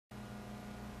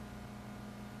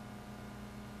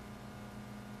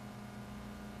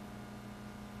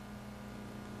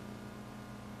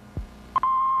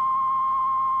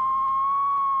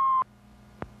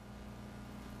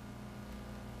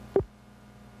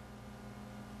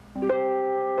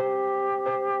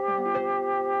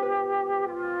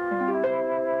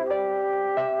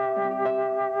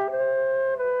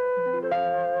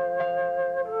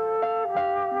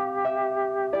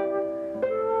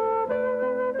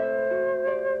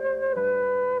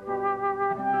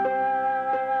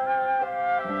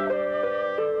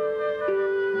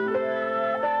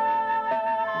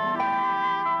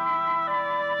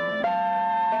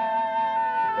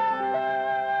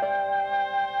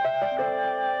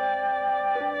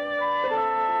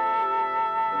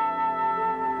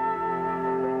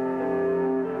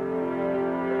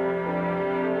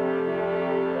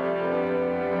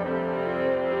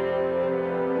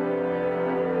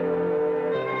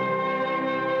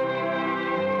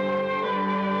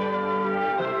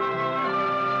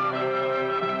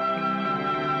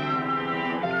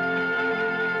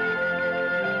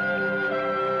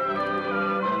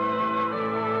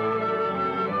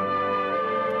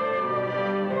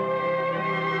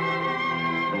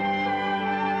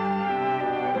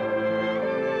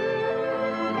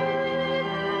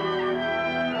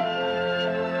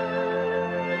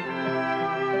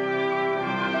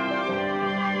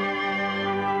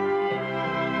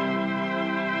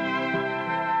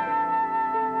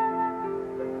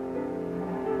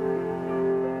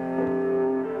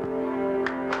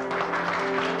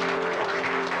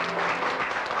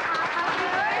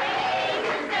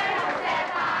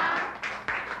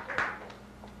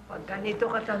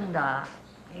Ganito katanda,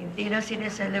 hindi na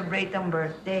sineselebrate ang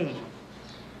birthday.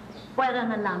 Pwera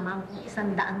na lamang kung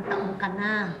 100 taong ka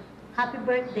na. Happy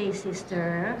birthday,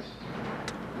 sister.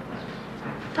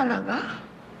 Talaga?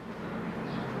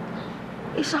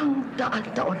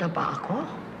 100 taon na ba ako?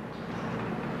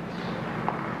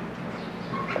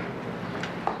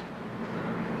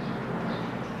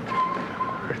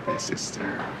 Birthday, sister.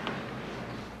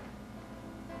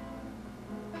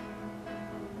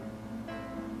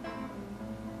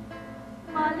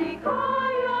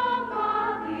 Maligayang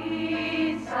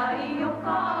maging sa iyong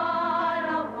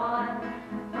kaarawan.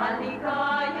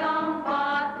 Maligayang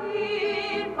bati,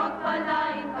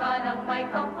 pagpalain ka ng may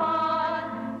kapal.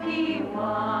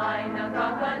 Diwa'y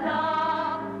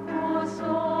nagagalak,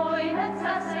 puso'y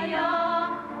nagsasaya,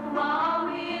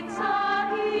 umawit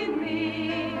sa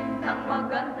himig ng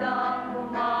magandang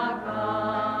umaga.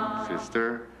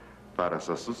 Sister, para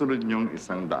sa susunod niyong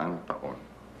 100 taon.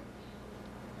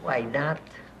 Why not?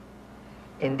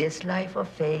 In this life of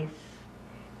faith,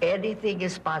 anything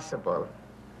is possible.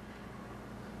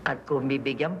 At kung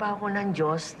bibigyan pa ako ng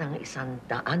Diyos ng 100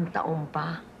 taon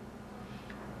pa,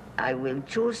 I will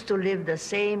choose to live the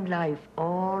same life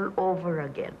all over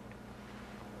again.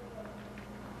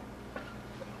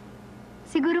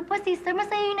 Siguro po, sister,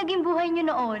 masaya yung naging buhay niyo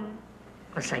noon.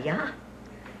 Masaya?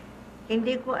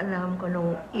 Hindi ko alam kung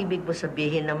anong ibig mo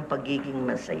sabihin ng pagiging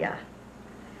masaya.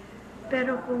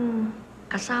 Pero kung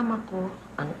kasama ko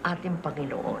ang ating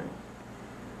Panginoon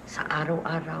sa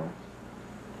araw-araw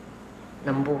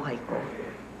ng buhay ko,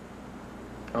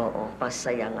 oo,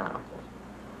 masaya nga ako.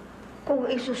 Kung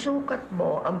isusukat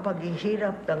mo ang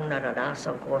paghihirap ng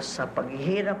naranasan ko sa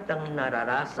paghihirap ng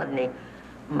naranasan ni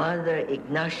Mother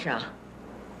Ignacia,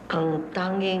 ang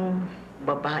tanging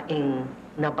babaeng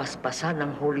nabasbasan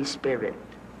ng Holy Spirit,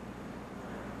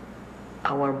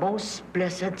 our most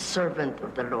blessed servant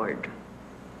of the Lord,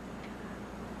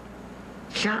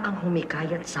 siya ang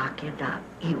humikayat sa akin na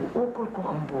iuukol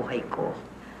ko ang buhay ko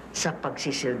sa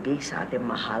pagsisilbi sa ating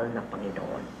mahal na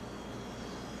Panginoon.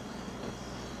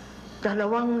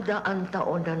 200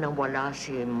 taon na nawala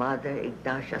si Mother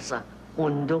Ignacia sa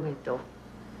mundong ito.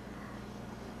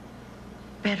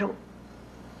 Pero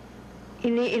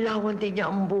iniilawan din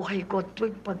niya ang buhay ko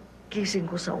tuwing pagkising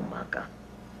ko sa umaga.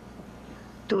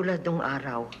 Tulad nung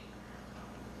araw,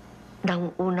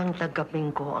 nang unang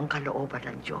tanggapin ko ang kalooban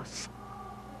ng Diyos.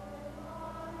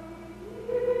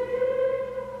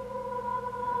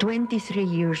 23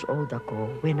 years old ako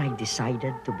when I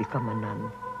decided to become a nun.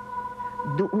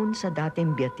 Doon sa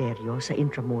dating Beaterio sa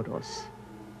Intramuros.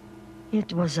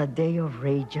 It was a day of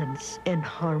radiance and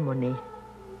harmony.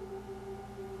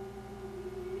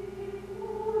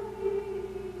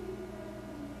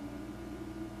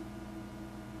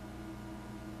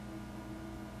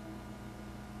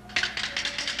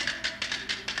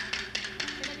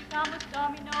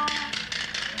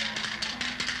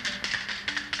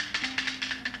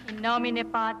 In nomine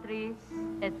Patris,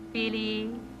 et Filii,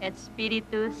 et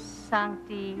Spiritus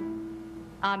Sancti.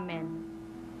 Amen.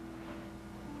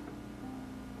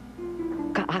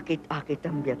 Kaakit-akit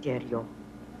ang Beaterio.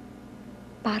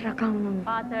 Para kang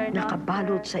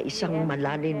nakabalot sa isang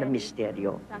malalim na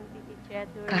misteryo.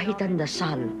 Kahit ang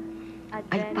dasal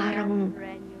ay parang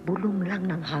bulong lang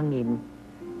ng hangin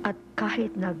at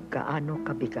kahit naggaano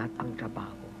kabigat ang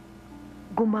trabaho.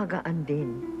 Gumagaan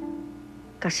din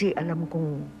kasi alam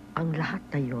kong ang lahat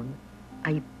na yon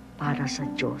ay para sa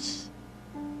Diyos.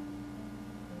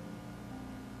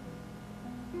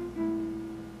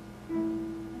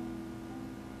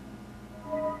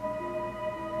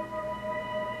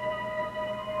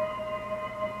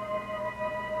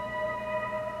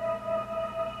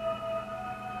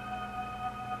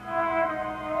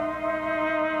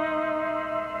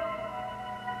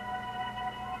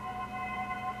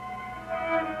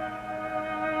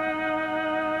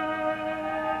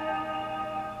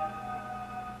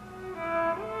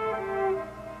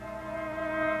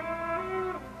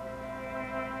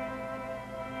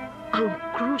 Ang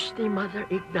krus ni Mother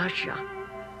Ignacia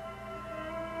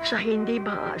sa hindi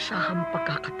maaasahang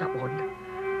pagkakataon.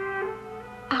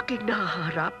 Aking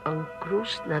nahaharap ang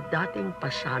krus na dating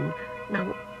pasan ng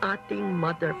ating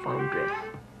Mother Foundress.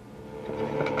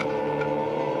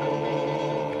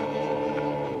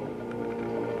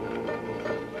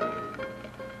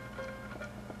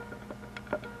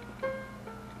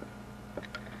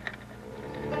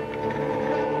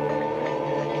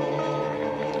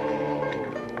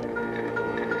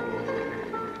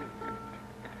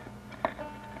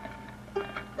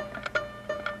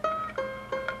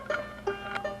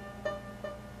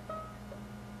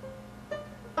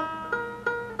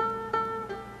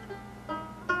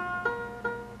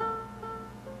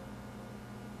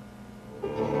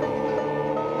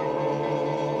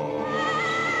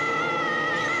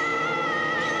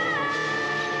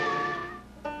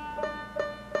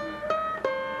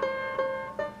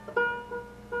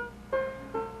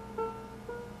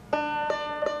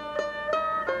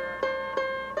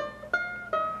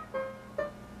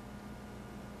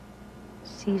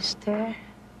 Sister,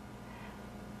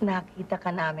 nakita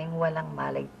ka naming walang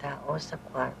malay tao sa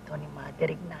kwarto ni Mother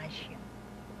Ignacia.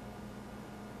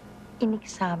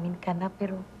 Ineksamin ka na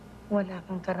pero wala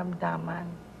kang karamdaman.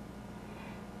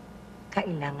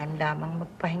 Kailangan lamang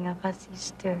magpahinga ka,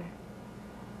 sister.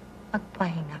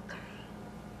 Magpahinga ka.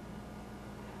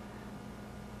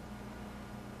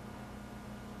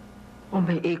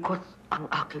 Umiikot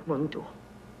ang aking mundo.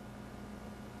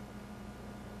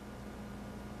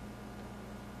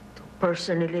 To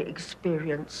personally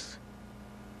experience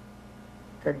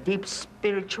the deep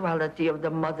spirituality of the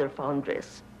Mother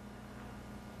Foundress.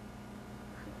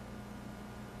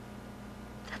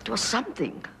 That was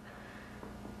something.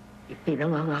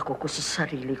 Ipinangangako ko sa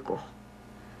sarili ko.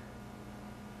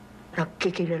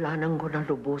 Nakikilalanan ko na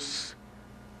lubos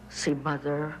si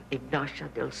Mother Ignacia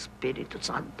del Espiritu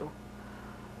Santo.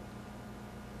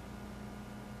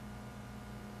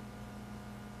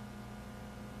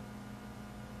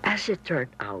 As it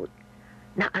turned out,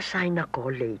 na-assign ako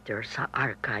later sa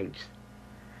archives.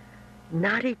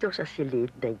 Narito sa silid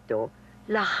na ito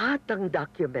lahat ng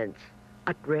documents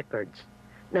at records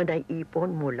na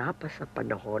naipon mula pa sa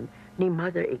panahon ni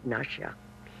Mother Ignacia.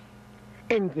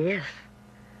 And yes,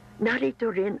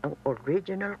 narito rin ang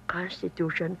original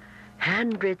Constitution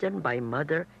handwritten by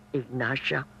Mother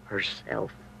Ignacia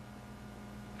herself.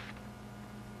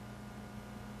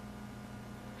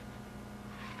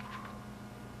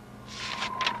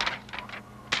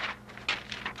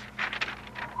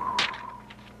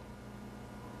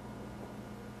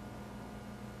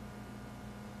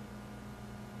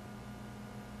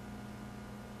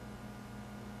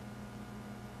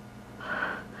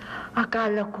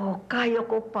 Akala ko, kaya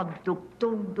ko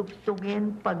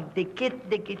pagdugtong-dugtungin,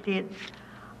 pagdikit-dikitin,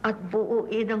 at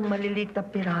buuin ang malilit na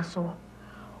piraso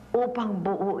upang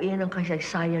buuin ang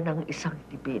kasaysayan ng isang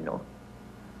Pilipino.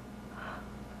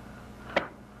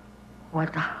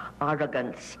 What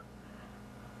arrogance!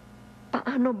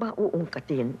 Paano ba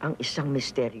uungkatin ang isang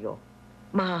misteryo?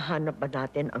 Mahahanap ba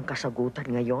natin ang kasagutan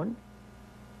ngayon?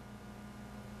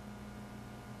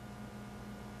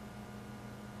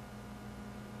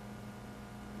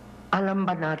 Alam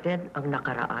ba natin ang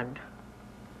nakaraan?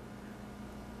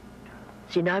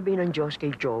 Sinabi ng Diyos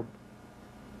kay Job,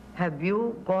 "Have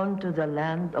you gone to the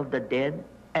land of the dead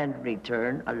and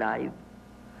returned alive?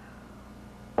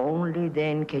 Only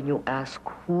then can you ask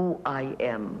who I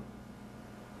am."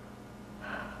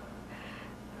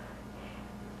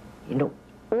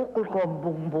 Inuukol ko ang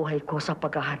buong buhay ko sa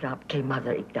paghahanap kay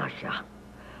Mother Ignacia.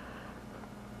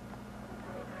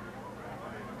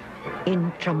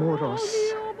 Intramuros,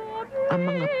 ang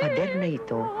mga pader na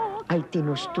ito ay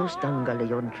tinustos ng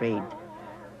galleon trade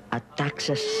at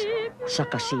taxes sa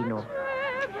kasino.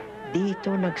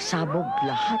 Dito nagsabog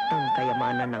lahat ng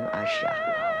kayamanan ng Asya.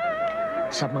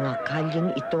 Sa mga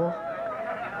kalyeng ito,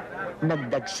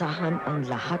 nagdagsahan ang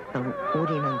lahat ng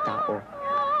uri ng tao.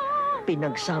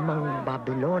 Pinagsamang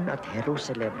Babylon at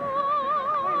Jerusalem.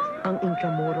 Ang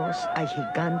Intramuros ay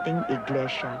higanting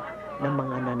iglesia ng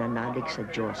mga nananalig sa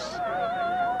Diyos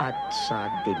at sa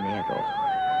dinero.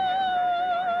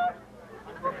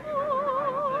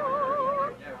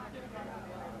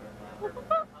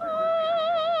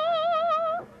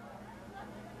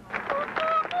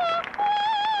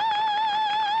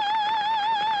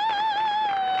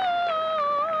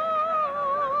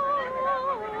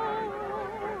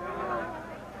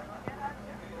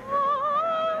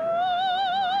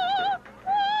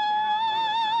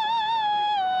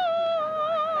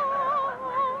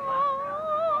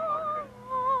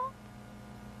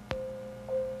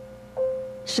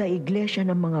 Sa iglesia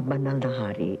ng mga banal na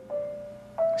hari,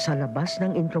 sa labas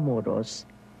ng Intramuros,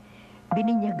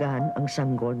 bininyagan ang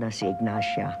sanggol na si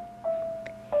Ignacia.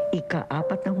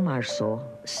 Ika-4 ng Marso,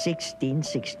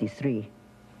 1663.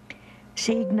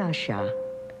 Si Ignacia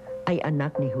ay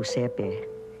anak ni Josepe,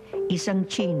 isang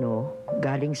Chino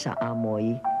galing sa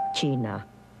Amoy, China,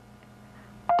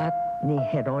 at ni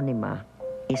Jeronima,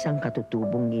 isang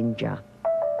katutubong India.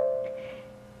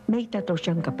 May 3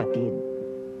 siyang kapatid.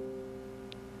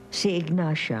 Si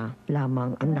Ignacia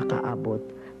lamang ang nakaabot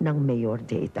ng mayor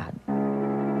de edad.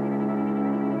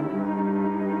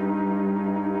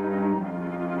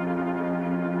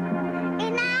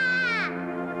 Ina!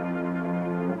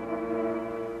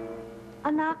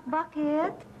 Anak,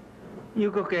 bakit?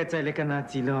 Yuko ketsele ka na,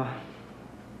 Chilo.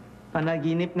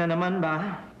 Panaginip na naman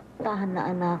ba? Tahan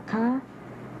na, anak, ha?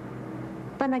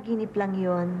 Panaginip lang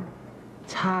yon.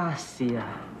 Siya.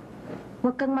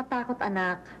 Huwag kang matakot,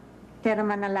 anak. Pero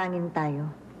manalangin tayo.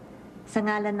 Sa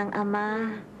ngalan ng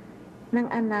Ama, ng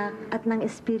Anak, at ng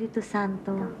Espiritu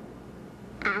Santo.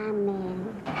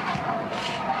 Amen.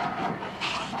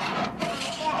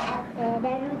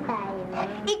 laro tayo.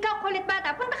 Ikaw, kulit bata.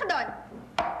 Punta ka doon.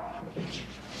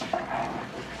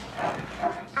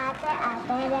 Ate,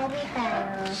 laro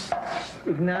tayo.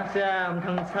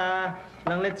 Ignacia,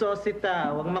 nang letso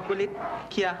sita, wag makulit.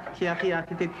 Kiya,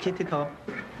 kitit ho.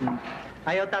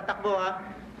 Ayaw tatakbo, ha?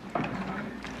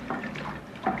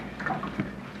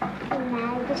 Ina,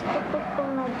 gusto ko po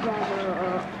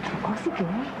maglaro. O, sige.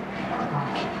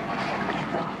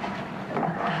 Ito,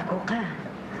 magtago ka.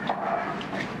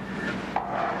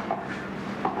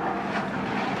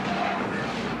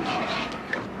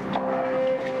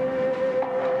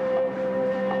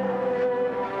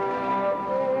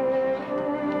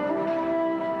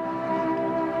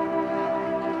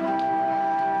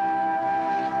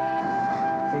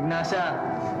 Ignacia!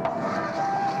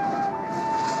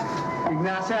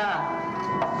 Ignacia!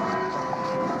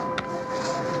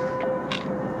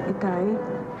 Itay?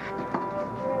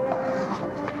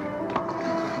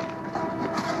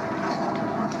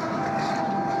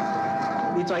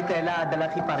 Dito ay tela, dala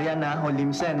kiparyan ha, o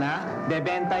limsen ha.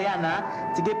 Bebenta yan ha.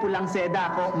 Sige pulang seda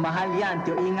ako, mahal yan.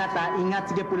 Tiyo, ingat ha, ingat.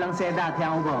 Sige pulang seda,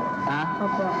 tiyang ugo. Ha?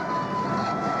 Opo.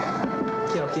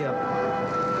 Kiyo.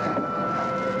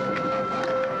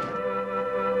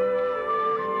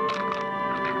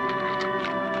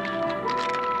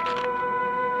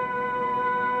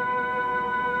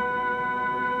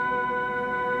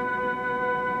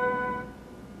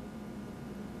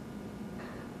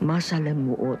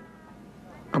 Masalamuot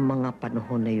ang mga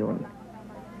panahon na yun.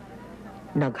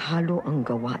 Naghalo ang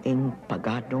gawaing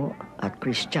pagano at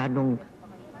kristyanong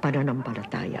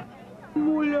pananampalataya.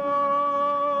 Mula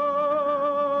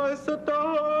sa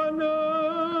tahanan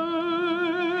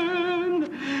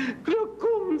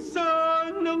kung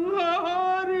saan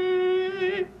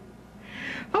nanghahari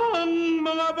ang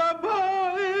mga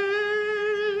babae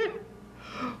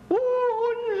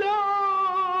uunlad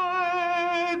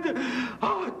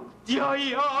at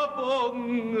yayabong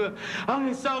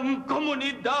ang isang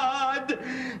komunidad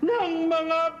ng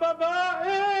mga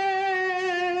babae.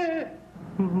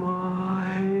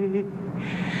 May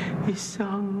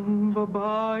isang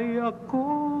babae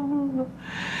akong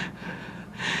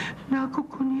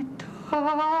nakukunita.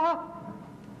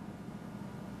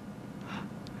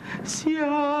 Siya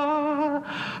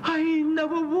ay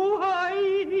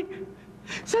nabubuhay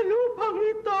sa lupang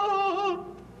ito.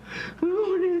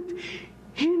 Ngunit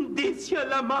hindi siya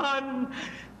laman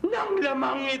ng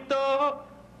lamang ito.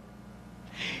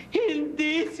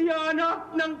 Hindi siya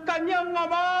anak ng kanyang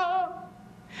ama.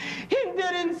 Hindi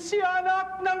rin siya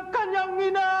anak ng kanyang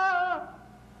ina.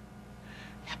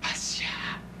 Labas siya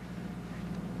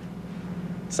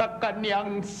sa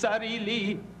kanyang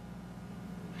sarili.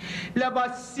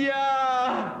 Labas siya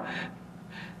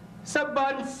sa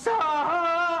bansa,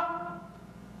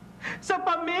 sa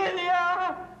pamilya,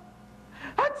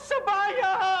 at sa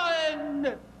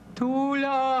bayan.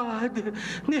 Tulad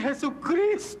ni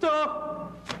Jesucristo.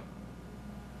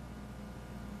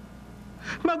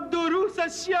 Magdurusa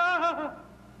siya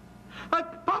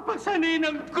at papasanin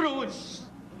ang krus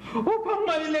upang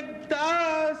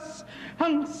mailigtas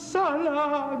ang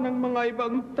sala ng mga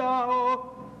ibang tao.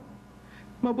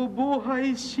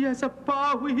 Mabubuhay siya sa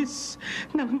pawis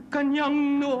ng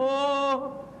kanyang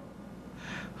noo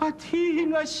at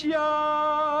hihinga siya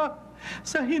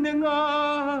sa hininga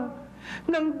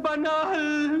ng banal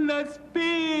na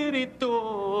Espiritu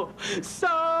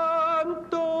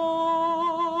Santo.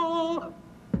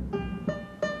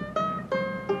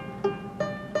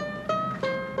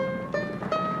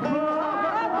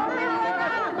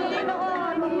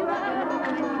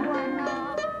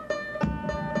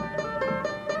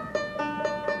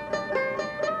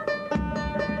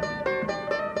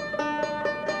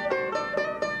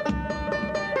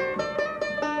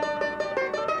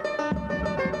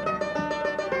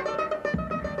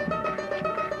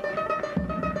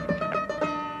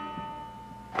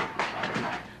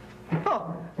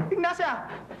 Ignacia!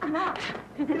 Anak!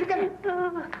 Halika dito!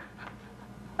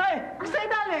 Ay!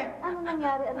 Seda, ale! Ano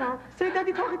nangyari, anak? Seda,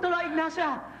 dito kita lang,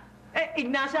 Ignacia!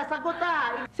 Ignacia, sagot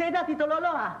ha! Seda, Tito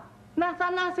Lolo ha!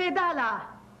 Nasaan na ang Seda, la?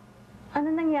 Ano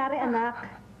nangyari, anak?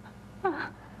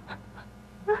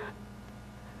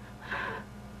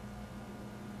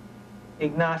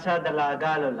 Ignacia,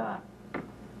 dalaga, Lola.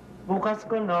 Bukas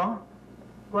ko, no?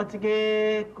 Buat sige,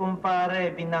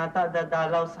 kumpare, binata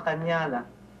dadalaw sa kanya, la.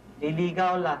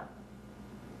 Liligaw, la.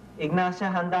 Ignacia,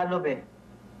 handa, lobe.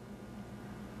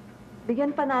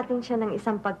 Bigyan pa natin siya ng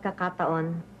isang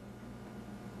pagkakataon.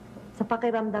 Sa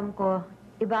pakiramdam ko,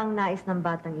 iba ang nais ng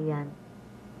batang iyan.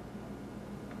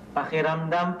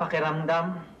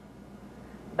 Pakiramdam.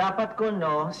 Dapat ko,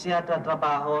 no, siya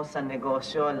tatrabaho sa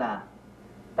negosyo, la.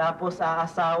 Tapos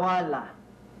aasawa, la.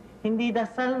 Hindi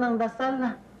dasal ng dasal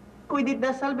na. Kung hindi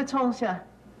dasal, bitsong siya.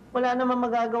 Wala naman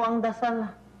magagawang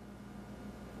dasal.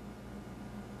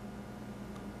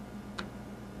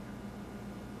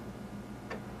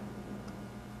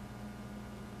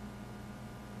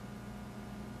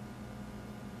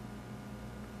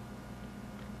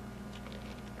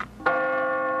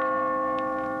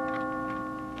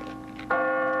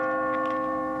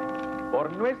 Por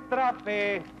nuestra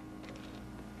fe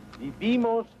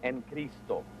vivimos en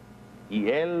Cristo y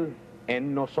Él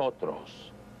en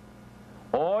nosotros.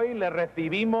 Hoy le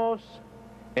recibimos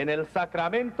en el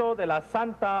sacramento de la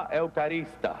Santa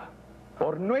Eucaristía.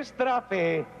 Por nuestra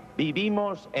fe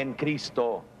vivimos en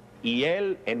Cristo y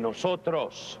Él en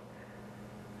nosotros.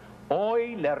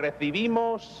 Hoy le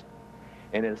recibimos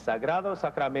en el sagrado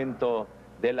sacramento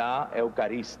de la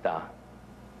Eucaristía.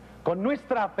 Con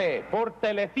nuestra fe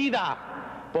fortalecida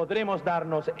podremos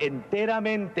darnos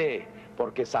enteramente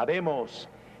porque sabemos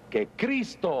que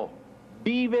Cristo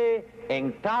vive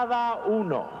en cada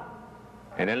uno.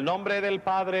 En el nombre del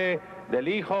Padre, del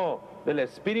Hijo, del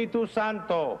Espíritu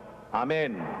Santo.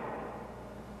 Amén.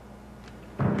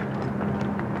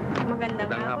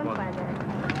 Magandang hapon, Padre.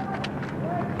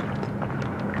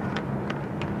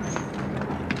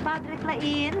 Padre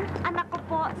Clain, anak ko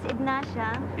po, si Ignacia.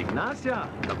 Ignacia,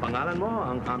 kapangalan mo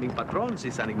ang aming patron,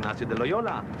 si San Ignacio de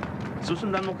Loyola.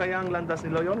 Susundan mo kaya ang landas ni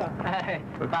Loyola?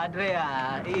 Padre,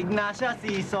 Ignacia,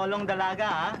 si Solong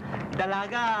Dalaga,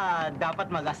 Dalaga dapat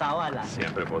mag-asawa lang.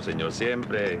 Siyempre po, senyor,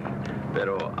 siyempre.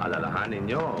 Pero alalahanin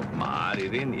nyo,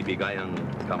 maaari rin ibigay ang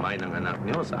kamay ng anak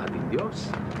nyo sa ating Diyos.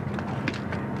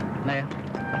 Nayo.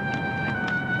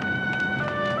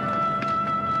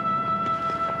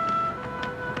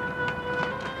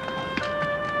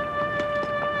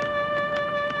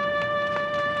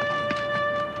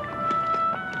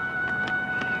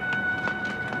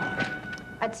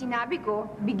 At sinabi ko,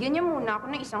 bigyan niya muna ako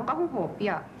ng isang kahong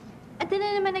hopya. At ano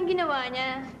naman ang ginawa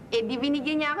niya? Eh, di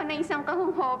binigyan niya ako ng isang kahong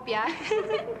hopya.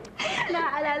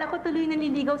 Naaalala ko tuloy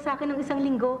naliligaw sa akin ng isang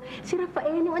linggo. Si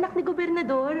Rafael, yung anak ni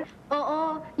Gobernador.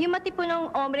 Oo, yung matipunong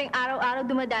ombreng araw-araw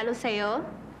dumadalo sa'yo.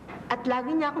 At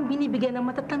lagi niya akong binibigyan ng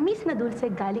matatamis na dulce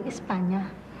galing Espanya.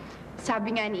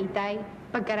 Sabi nga ni Itay,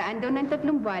 pagkaraan daw ng 3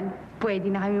 buwan, pwede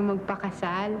na kami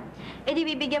magpakasal. Eh di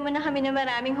bibigyan mo na kami ng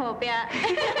maraming hopya.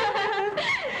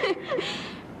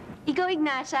 Ikaw,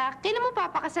 Ignacia, kailan mo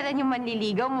papakasalan yung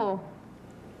manliligaw mo?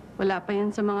 Wala pa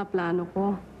yan sa mga plano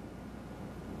ko.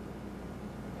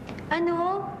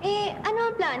 Ano? Eh, ano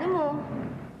ang plano mo?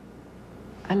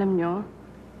 Alam nyo,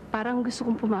 parang gusto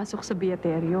kong pumasok sa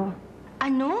Beaterio.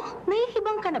 Ano?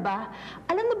 Nahihibang ka na ba?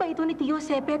 Alam na ba ito ni Tio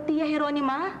Sepe at Tia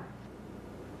Jeronima?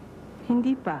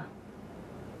 Hindi pa.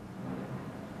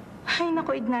 Ay,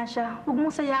 naku, Ignacia, huwag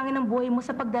mong sayangin ang buhay mo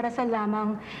sa pagdarasal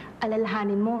lamang.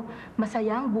 Alalahanin mo,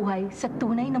 masaya ang buhay sa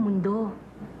tunay na mundo.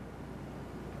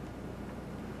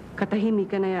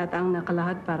 Katahimikan na yata ang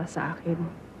nakalahad para sa akin.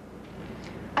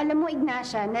 Alam mo,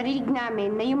 Ignacia, narinig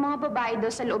namin na yung mga babae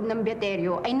daw sa loob ng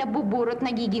Beaterio ay nabuburot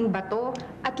nagiging bato.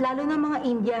 At lalo ng mga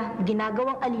India,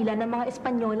 ginagawang alila ng mga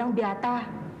Espanyolang biyata.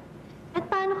 At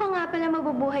paano ka nga pala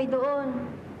mabubuhay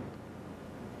doon?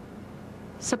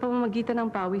 Sa pamamagitan ng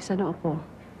pawis sa noo ko.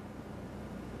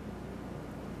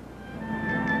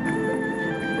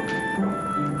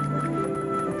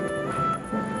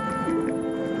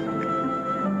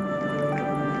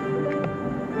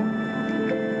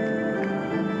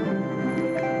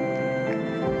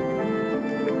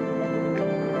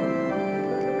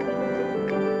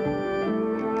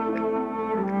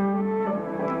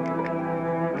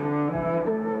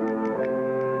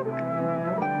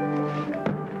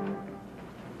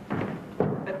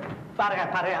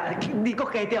 Pare, di ko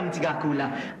kaya ang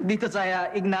sigakula. Dito sa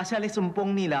Ignacia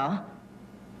sumpong nila.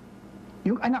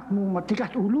 Yung anak mo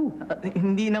matikas ulo.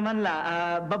 Hindi naman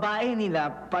babae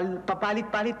nila,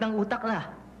 papalit-palit ng utak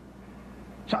la.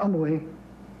 Saan mo eh?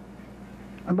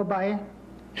 Ang babae,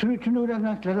 sunod-sunuran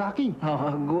ng lalaki.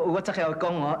 What's sa kayo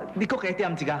kong, di ko kaya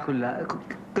ang sigakula.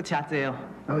 Kutsat sa'yo.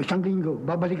 Isang linggo,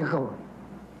 babalik ako.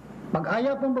 Pag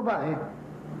ayaw pang babae,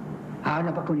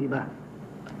 hanap ako ng iba.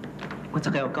 What's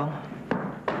sa kayo kong?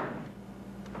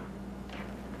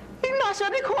 Ignacia,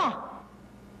 di ko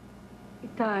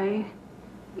Itay,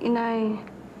 Inay,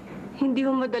 hindi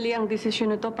ko madali ang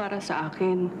desisyon na to para sa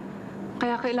akin.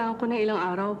 Kaya kailangan ko ng ilang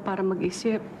araw para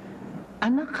mag-isip.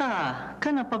 Anak ka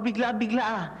na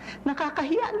pabigla-bigla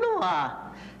Nakakahiya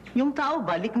Yung tao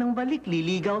balik ng balik,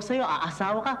 liligaw sa'yo,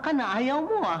 aasawa ka na, ayaw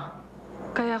mo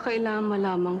Kaya kailangan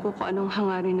malaman ko kung anong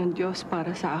hangarin ng Diyos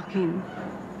para sa akin.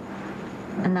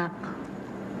 Anak,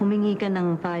 humingi ka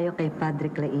ng payo kay Padre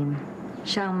Clain.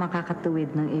 Siya ang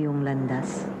makakatuwid ng iyong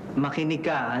landas. Makinig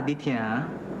ka, Aditya.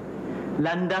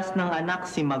 Landas ng anak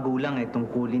si magulang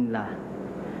tungkulin la.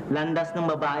 Landas ng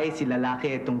babae si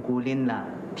lalaki tungkulin la.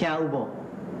 Tiya ubo.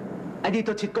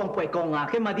 Adito chitkong pwekong nga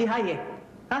madihay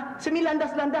Ha? Semi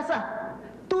landas-landas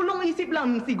Tulong isip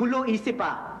lang, sigulo isip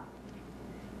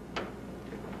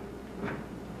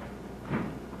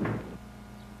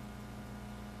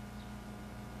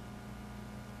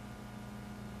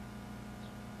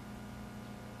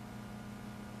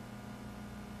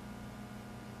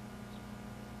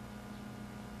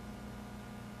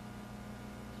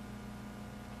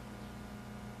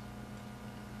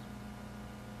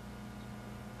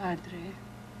Padre,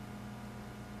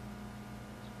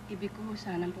 ibig ko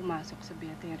sanang pumasok sa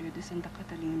Beaterio de Santa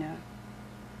Catalina.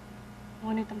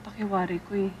 Ngunit ang pakiwari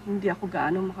ko hindi ako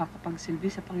gaano makakapagsilbi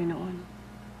sa Panginoon.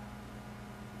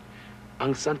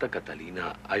 Ang Santa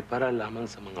Catalina ay para lamang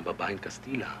sa mga babaeng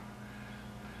Kastila.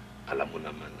 Alam mo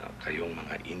naman na kayong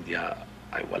mga India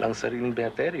ay walang sariling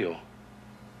Beaterio.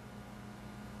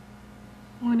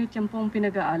 Ngunit yan po ang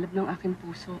pinag-aalab ng aking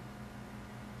puso.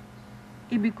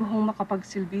 Ibig ko hong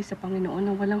makapagsilbi sa Panginoon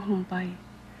na walang humpay.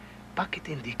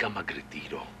 Bakit hindi ka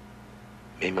magretiro?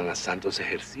 May mga santos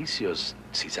ehersicios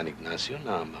si San Ignacio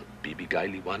na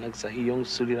magbibigay liwanag sa iyong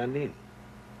suliranin.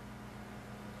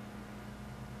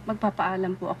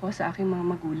 Magpapaalam po ako sa aking mga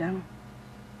magulang.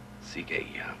 Sige,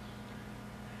 Iya.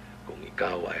 Kung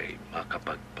ikaw ay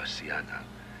makapagpasya na,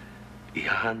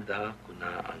 ihahanda ko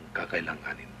na ang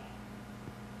kakailanganin mo.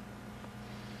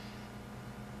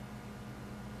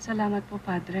 Salamat po,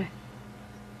 Padre.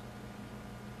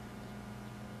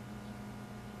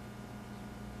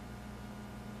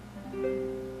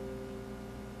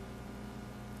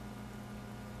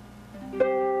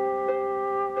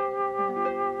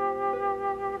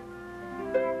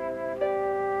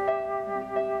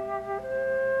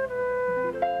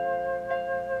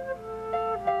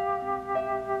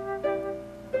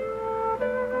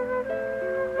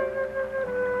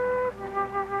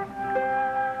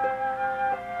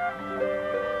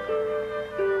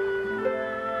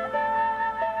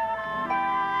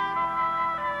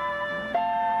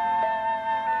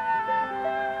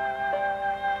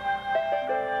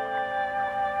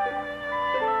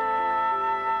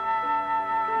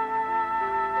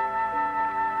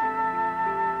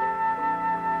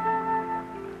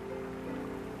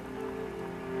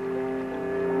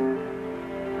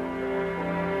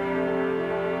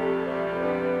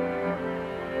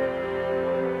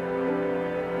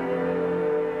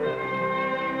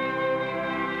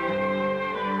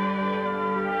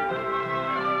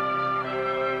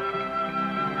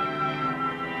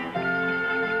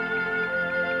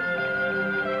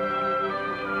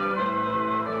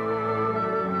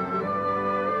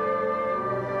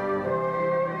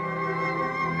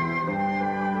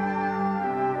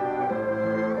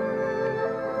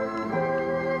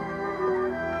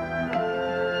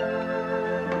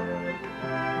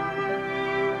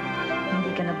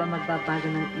 Magbabago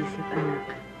ng isip, anak.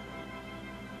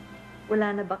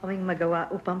 Wala na ba kaming magawa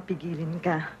upang pigilin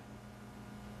ka?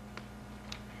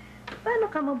 Paano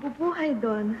ka mabubuhay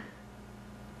doon?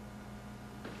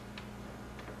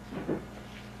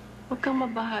 Huwag kang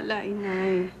mabahala,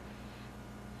 Inay.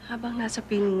 Habang nasa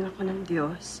piling ako ng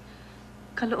Diyos,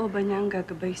 kalooban niya ang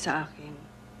gagabay sa akin.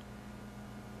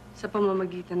 Sa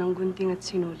pamamagitan ng gunting at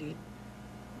sinulid,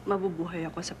 mabubuhay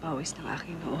ako sa pawis ng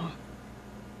aking noo.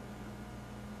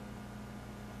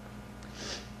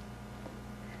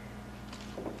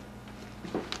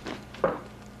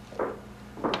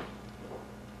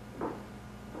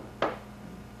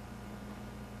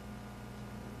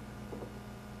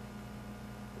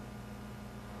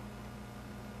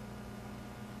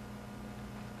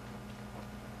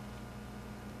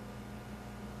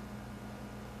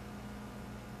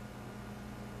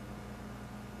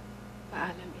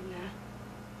 Paalam, Ina.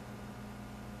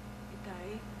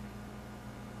 Itay.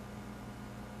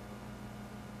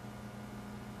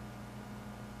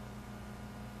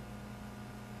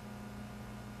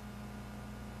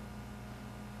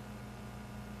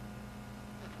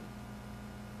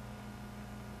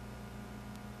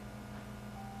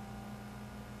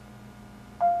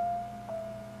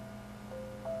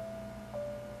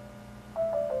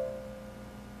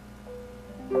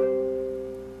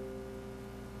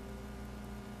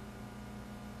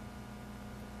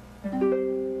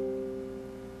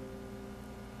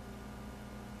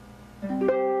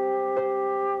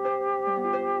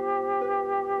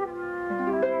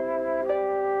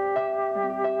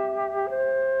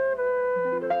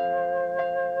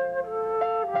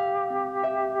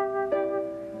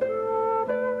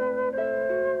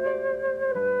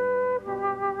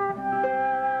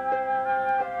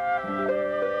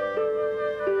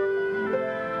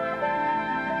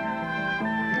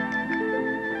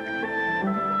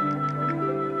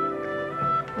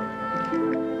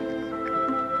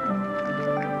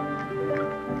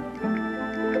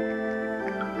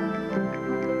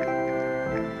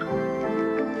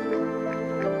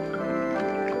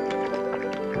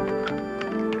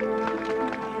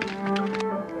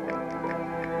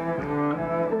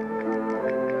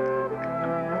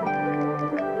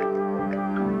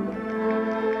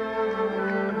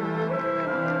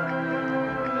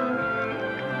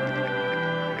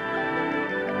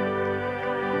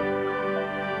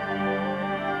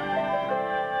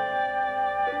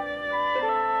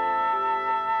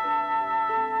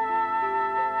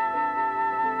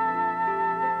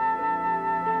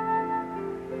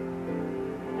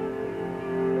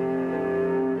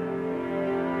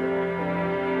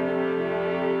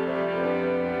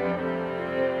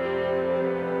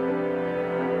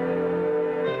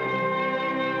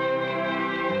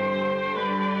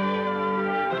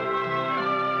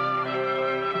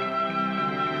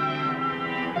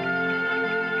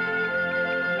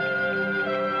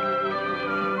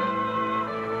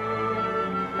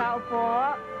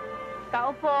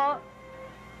 Tao po.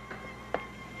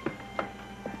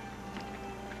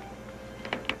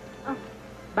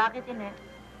 Bakit, Ine?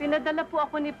 Pinadala po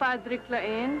ako ni Padre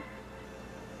Claen.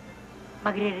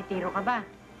 Magre-retiro ka ba?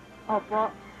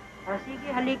 Opo. O sige,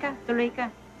 halika. Tuloy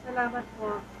ka. Salamat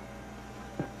po.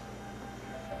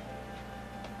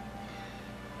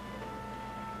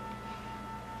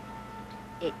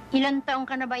 Ilan taong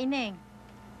ka na ba, Ineng?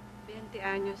 20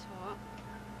 anyos ho.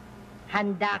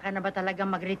 Handa ka na ba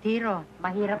talagang magretiro?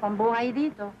 Mahirap ang buhay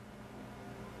dito.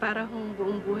 Para hong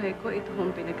buong buhay ko, ito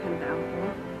hong pinaghandaan ko.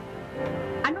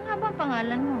 Ano nga ba ang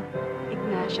pangalan mo?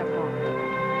 Ignacia po.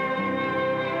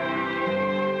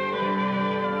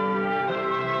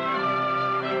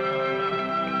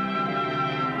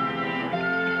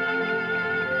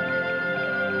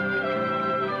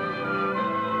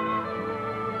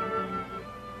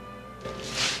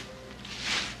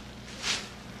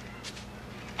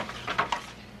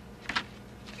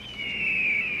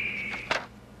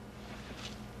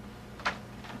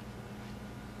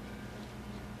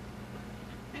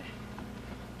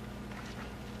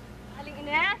 Aling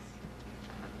Ines?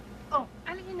 Oh,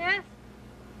 Aling Ines?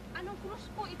 Anong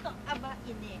krus po ito? Aba,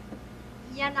 Ine.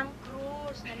 Yan ang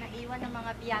krus na naiwan ng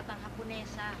mga biyatang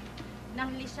Haponesa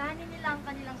nang lisanin nila ang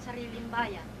kanilang sariling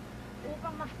bayan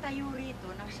upang magtayo rito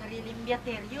ng sariling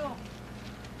Beaterio.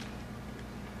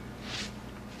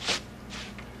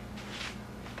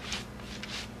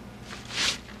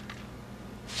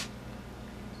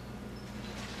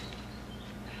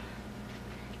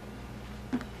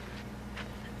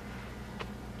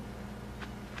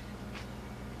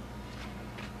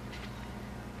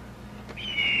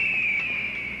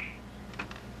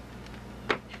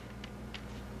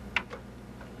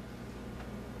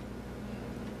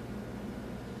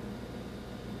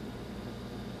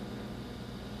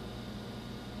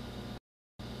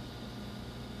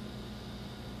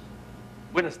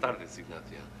 Buenas tardes,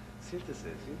 Ignacia.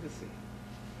 Siéntese, siéntese.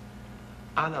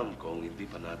 Alam kong hindi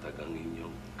panatag ang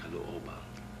inyong kalooban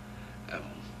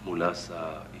mula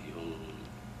sa iyong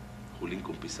huling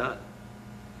kumpisal.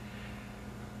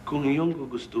 Kung iyong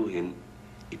gugustuhin,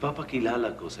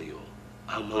 ipapakilala ko sa iyo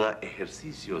ang mga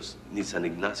ehersisyos ni San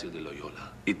Ignacio de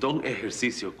Loyola. Itong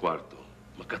ehersisyo kwarto,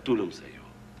 makatulong sa iyo.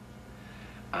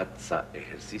 At sa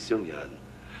ehersisyong yan,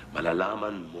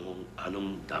 malalaman mo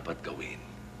anong dapat gawin.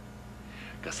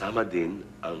 Kasama din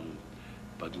ang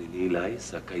pagninilay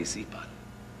sa kaisipan.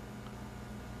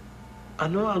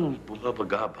 Ano ang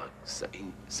bumabagabag sa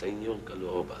inyong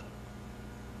kalooban?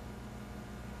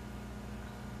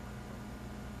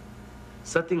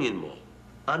 Sa tingin mo,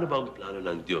 ano ba ang plano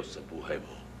ng Diyos sa buhay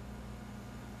mo?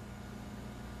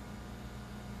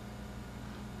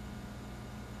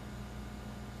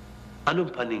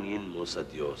 Anong paningin mo sa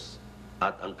Diyos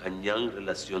at ang kanyang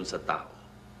relasyon sa tao?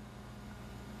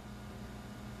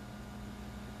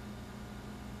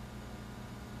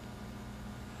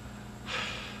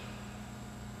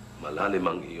 Malalim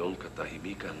ang iyong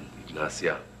katahimikan,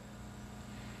 Ignacia.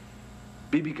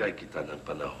 Bibigay kita ng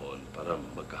panahon para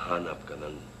magkahanap ka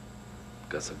ng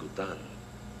kasagutan.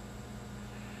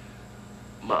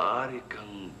 Maaari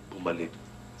kang bumalik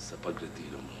sa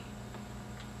pagretiro mo.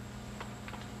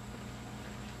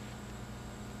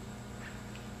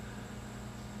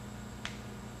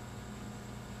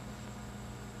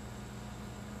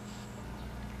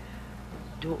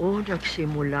 Doon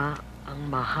nagsimula ang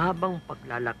mahabang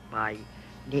paglalakbay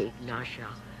ni Ignacia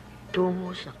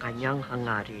tungo sa kanyang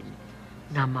hangarin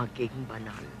na maging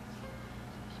banal.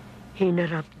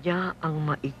 Hinarap niya ang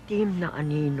maitim na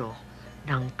anino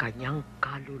ng kanyang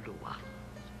kaluluwa.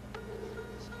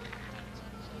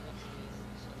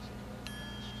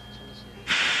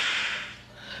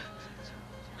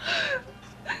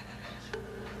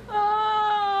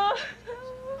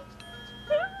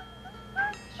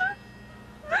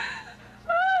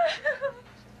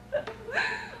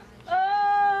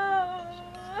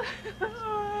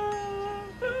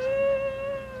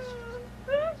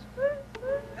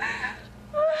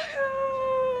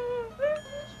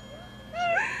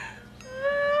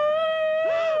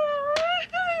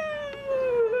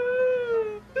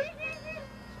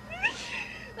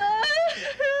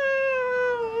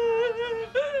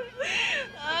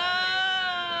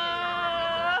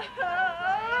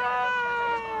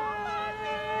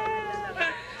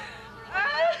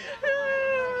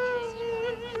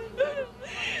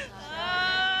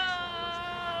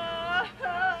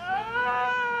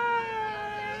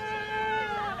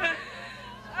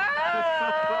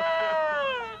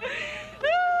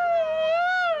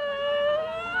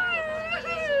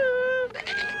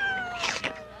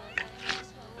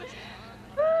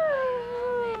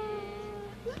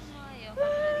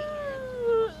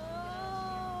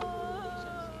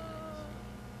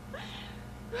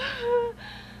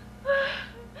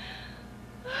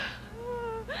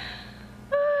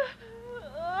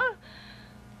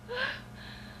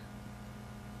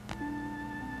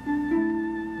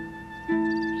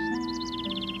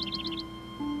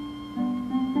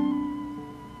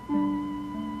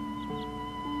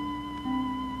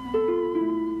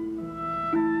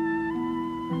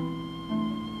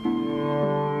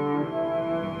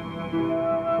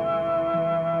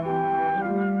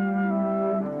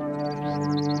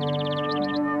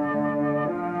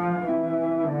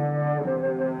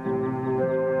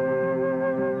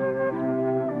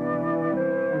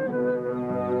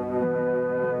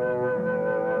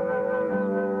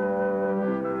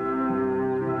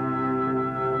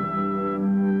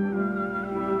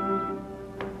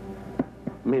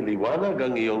 May liwanag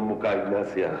ang iyong mukha,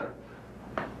 Ignacia.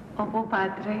 Opo,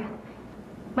 Padre.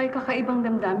 May kakaibang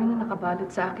damdamin na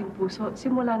nakabalot sa aking puso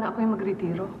simula na ako'y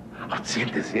magretiro. At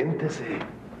siéntese.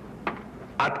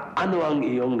 At ano ang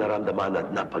iyong naramdaman at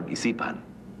napag-isipan?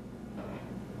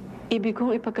 Ibig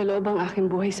kong ipagkaloob ang aking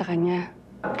buhay sa Kanya.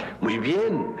 Muy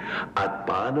bien. At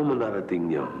paano mo narating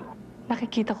niyon?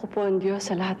 Nakikita ko po ang Diyos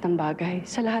sa lahat ng bagay,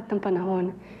 sa lahat ng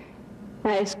panahon.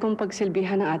 Nais kong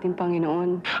pagsilbihan ng ating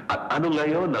Panginoon. At ano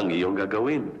ngayon ang iyong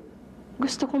gagawin?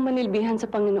 Gusto kong manilbihan sa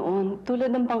Panginoon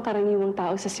tulad ng pangkaraniwang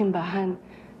tao sa simbahan.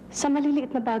 Sa maliliit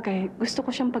na bagay, gusto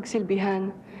ko siyang pagsilbihan.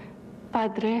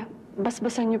 Padre,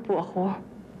 basbasan niyo po ako.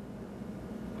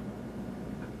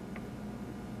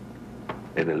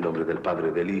 En el nombre del Padre,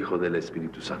 del Hijo, del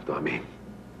Espíritu Santo. Amén.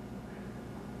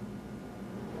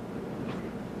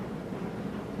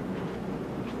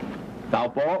 Tao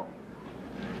po!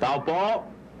 Tao po!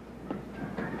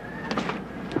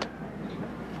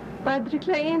 Padre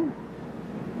Clain.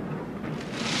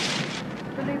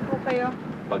 Tuloy po kayo.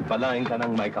 Pagpalain ka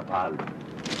ng may kapal.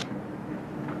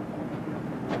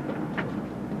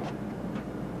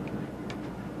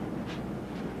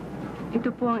 Ito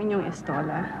po ang inyong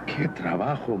estola. ¡Qué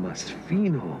trabajo más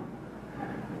fino!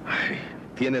 Ay,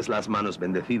 tienes las manos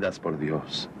bendecidas por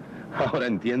Dios. Ahora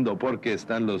entiendo por qué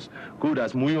están los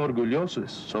curas muy orgullosos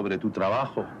sobre tu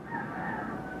trabajo.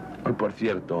 Y por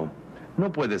cierto, no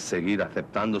puedes seguir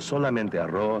aceptando solamente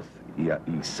arroz y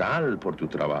sal por tu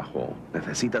trabajo.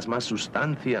 Necesitas más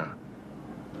sustancia.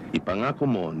 Y pangako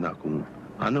mo na kung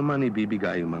ano man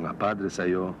ibibigay ang mga padre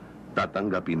sa'yo,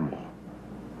 tatanggapin mo.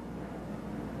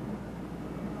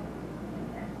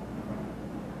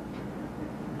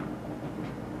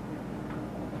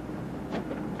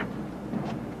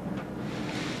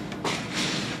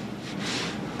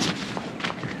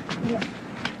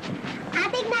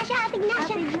 Ate Ignacia! Ate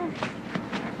Ignacia!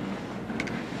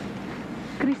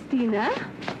 Christina?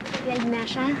 Tia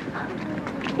Ignacia?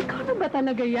 Ikaw na ba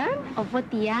talaga yan? Opo,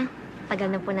 Tia.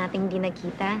 Tagal na po nating di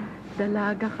nakita.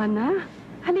 Dalaga ka na.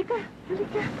 Halika,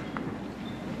 halika.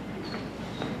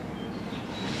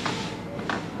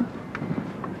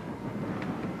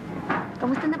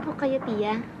 Kamusta na po kayo,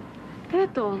 Tia?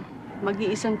 Eto,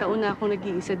 mag-iisang taon na akong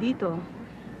nag-iisa dito.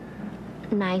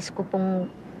 Nais ko pong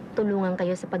tulungan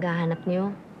kayo sa paghahanap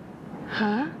niyo.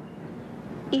 Ha?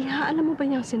 Iha, alam mo ba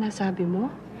niyang sinasabi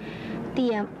mo?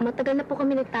 Tia, matagal na po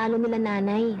kami nagtalo nila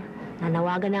nanay.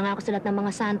 Nanawagan na nga ako sa lahat ng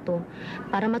mga santo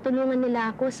para matulungan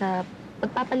nila ako sa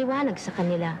pagpapaliwanag sa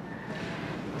kanila.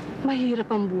 Mahirap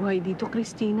ang buhay dito,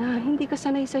 Christina. Hindi ka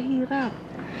sanay sa hirap.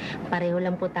 Pareho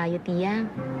lang po tayo, Tia.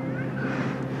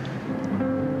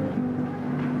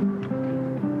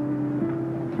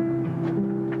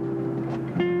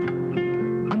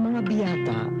 Ang mga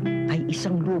biyata ay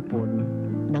isang lupon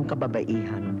ng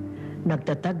kababaihan,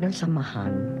 nagtatag ng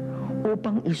samahan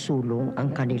upang isulong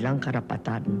ang kanilang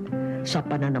karapatan sa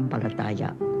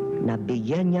pananampalataya na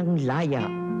bigyan niyang laya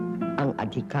ang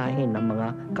adhikahin ng mga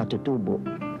katutubo.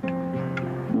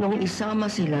 Nung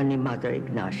isama sila ni Mother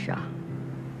Ignacia,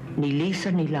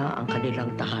 nilisan nila ang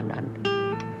kanilang tahanan.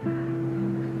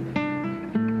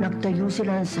 Nagtayo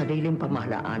sila ng sariling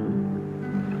pamahalaan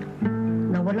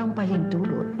na walang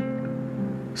pahintulot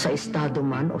sa estado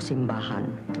man o simbahan.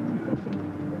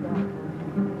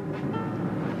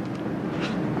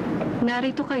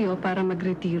 Narito kayo para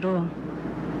magretiro.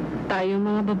 Tayo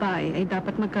mga babae ay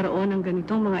dapat magkaroon ng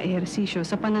ganitong mga ehersisyo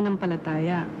sa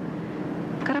pananampalataya.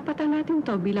 Karapatan natin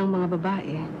to bilang mga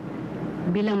babae,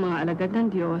 bilang mga alagad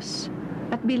ng Diyos,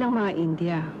 at bilang mga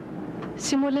India.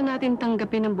 Simulan natin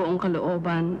tanggapin ng buong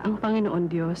kalooban ang Panginoon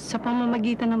Diyos sa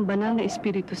pamamagitan ng banal na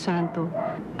Espiritu Santo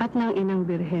at ng Inang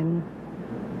Birhen.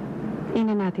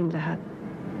 Ina natin lahat.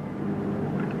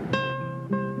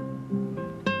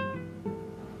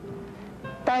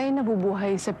 Tayo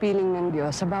nabubuhay sa piling ng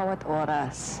Diyos sa bawat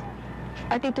oras.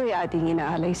 At ito'y ating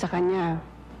inaalay sa Kanya.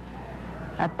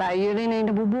 At tayo rin ay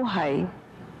nabubuhay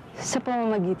sa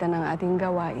pamamagitan ng ating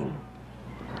gawain.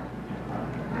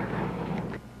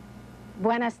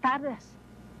 Buenas tardes.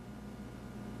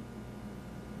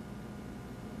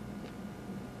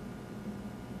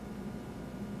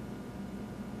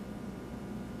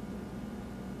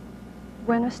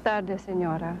 Buenas tardes,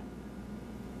 senyora.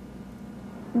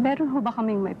 Meron ho ba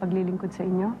kaming may paglilingkod sa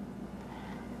inyo?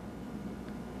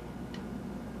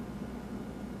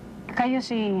 Kayo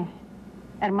si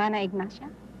Hermana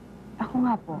Ignacia? Ako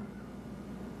nga po.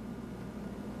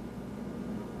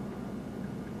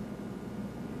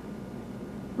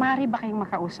 Maaari ba kayong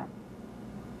makausap?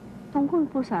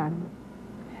 Tungkol po saan?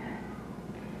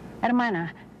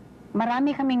 Hermana,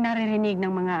 marami kaming naririnig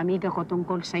ng mga amiga ko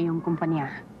tungkol sa iyong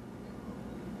kumpanya.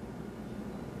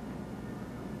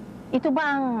 Ito ba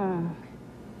ang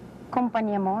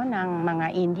kumpanya mo ng mga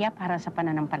India para sa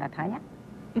pananampalataya?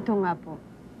 Ito nga po.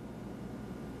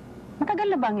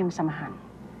 Matagal na ba ang iyong samahan?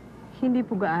 Hindi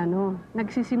po gaano.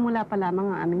 Nagsisimula pa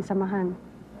lamang ang aming samahan.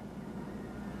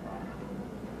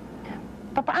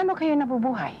 Paano kayo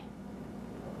nabubuhay?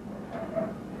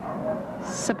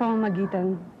 Sa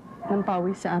pamamagitan ng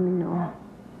pawis sa aming noo.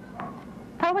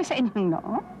 Pawis sa inyong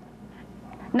noo?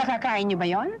 Nakakain niyo ba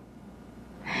yon?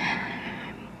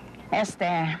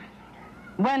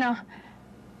 Bueno,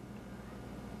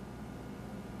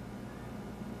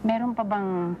 meron pa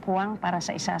bang puwang para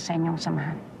sa isa sa inyong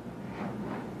samahan?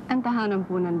 Ang tahanan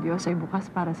po ng Diyos ay bukas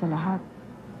para sa lahat.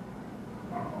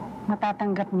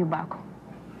 Matatanggap niyo ba ako?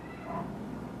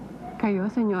 Kayo,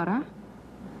 senyora?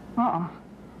 Oo.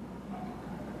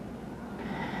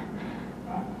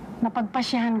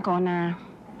 Napagpasyahan ko na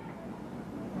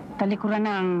talikuran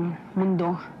na ang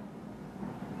mundo.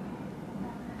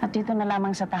 At dito na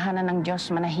lamang sa tahanan ng Diyos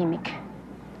manahimik.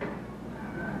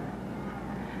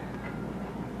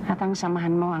 At ang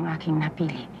samahan mo ang aking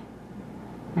napili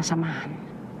na samahan.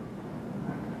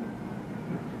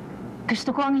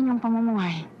 Gusto ko ang inyong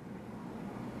pamumuhay.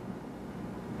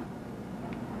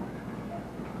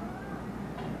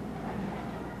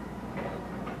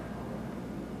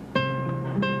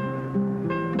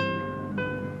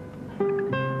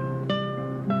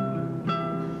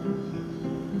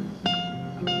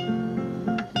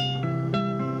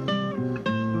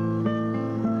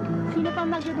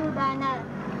 Magdududa na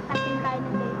atin tayo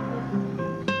ng date.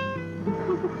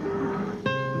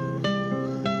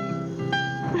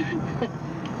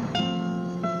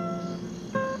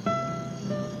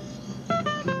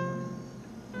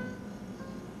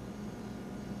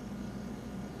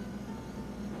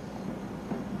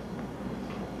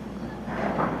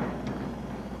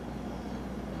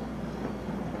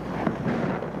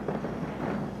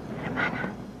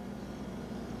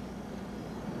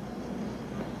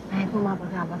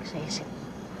 Bumabagabag sa isip.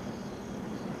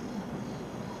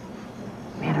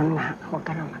 Meron nga, huwag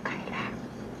ka nang magkaila.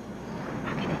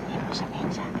 Bakit hindi mo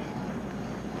sabihin sa akin?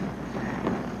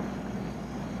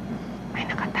 May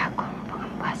nakatagong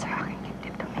pangamba sa aking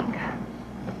dibdib, Dominga.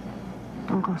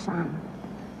 Tungkol saan?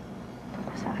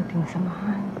 Tungkol sa ating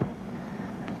samahan.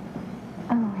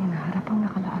 Anong hinaharap ang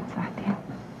nakalaan sa atin?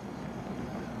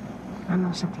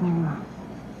 Ano sa tingin mo?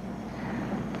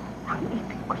 Ang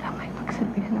ibig ko lang ay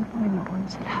magsabihin ng Panginoon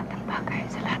sa lahat ng bagay,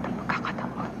 sa lahat ng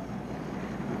pagkakataon.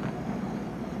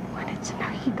 Ngunit sa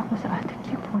nakikita ko sa ating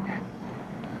lipunan,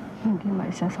 hindi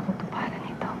maisa sa katuparan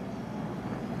ito.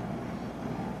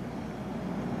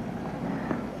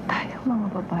 Tayo mga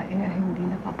babae ay hindi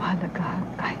napapahalagahan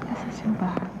kahit na sa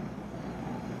simbahan.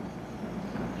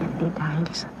 Hindi dahil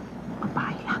sa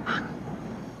babae lamang.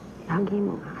 Lagi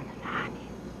mong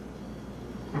aalalahanin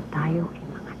na tayo ay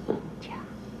mga India.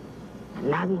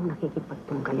 Laging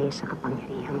nakikipagtunggali sa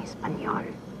kapangyarihang Espanyol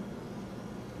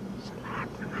sa lahat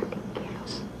ng ating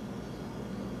kilos.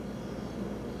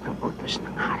 Ang utos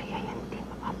ng hari ay hindi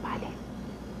mapapalit.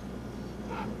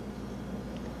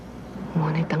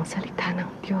 Ngunit ang salita ng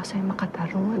Diyos ay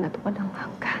makatarungan at walang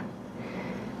hanggan.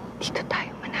 Dito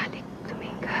tayo manalig,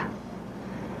 Dominga.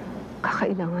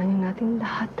 Kakailanganin natin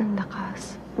lahat ng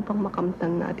lakas upang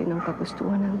makamtan natin ang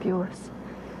kagustuhan ng Diyos.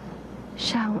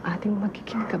 Siya ang ating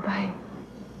magiging gabay.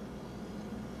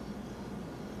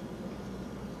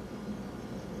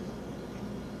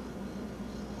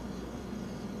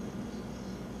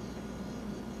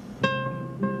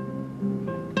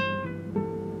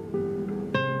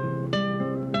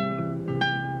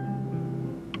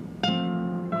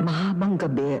 Mahabang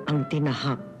gabi ang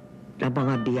tinahak ng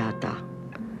mga biyata.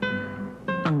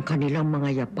 Ang kanilang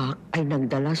mga yapak ay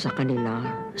nagdala sa kanila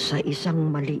sa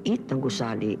isang maliit na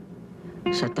gusali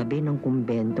sa tabi ng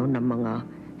kumbento ng mga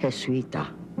Jesuita.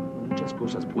 Muchas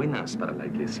cosas buenas para la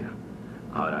iglesia.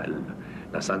 Ahora,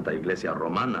 la Santa Iglesia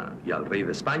Romana y al rey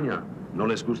de España no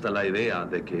les gusta la idea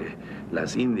de que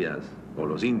las Indias o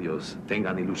los indios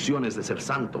tengan ilusiones de ser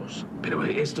santos. Pero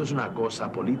esto es una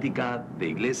cosa política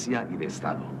de iglesia y de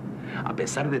Estado. A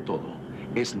pesar de todo,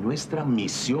 es nuestra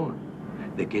misión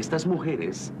de que estas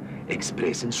mujeres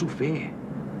expresen su fe.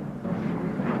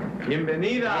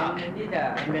 ¡Bienvenida!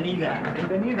 Bienvenida, bienvenida,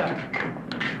 bienvenida.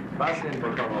 Pasen,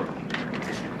 por favor.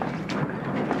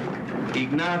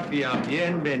 Ignacia,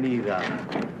 bienvenida.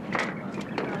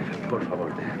 Por favor,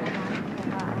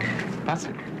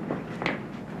 pasen.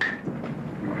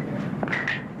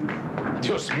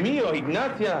 Dios mío,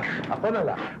 Ignacia. Ako na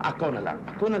lang, ako na lang,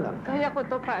 ako na lang. Kaya ko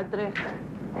to, Padre.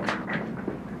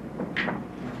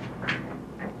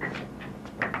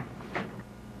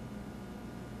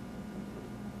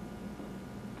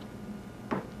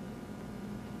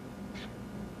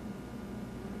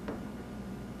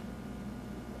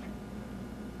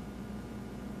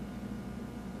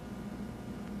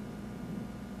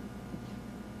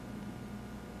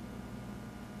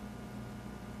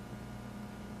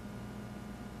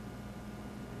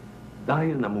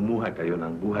 Dahil namumuhay kayo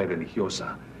ng buhay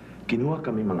religyosa, kinuha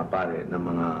kami mga pare ng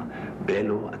mga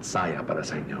belo at saya para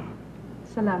sa inyo.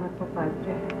 Salamat po,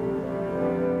 Padre.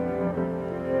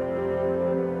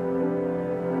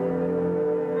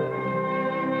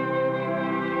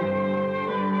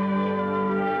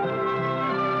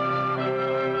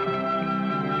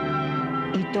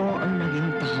 Ito ang naging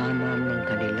tahanan ng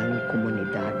kanilang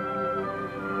komunidad.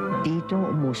 Dito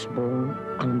umusbong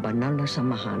ang banal na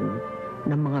samahan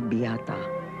ng mga biyata,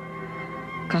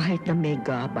 kahit na may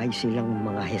gabay silang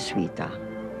mga Heswita.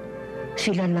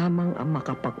 Sila lamang ang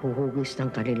makapaghuhugis ng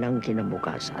kanilang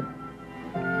kinabukasan.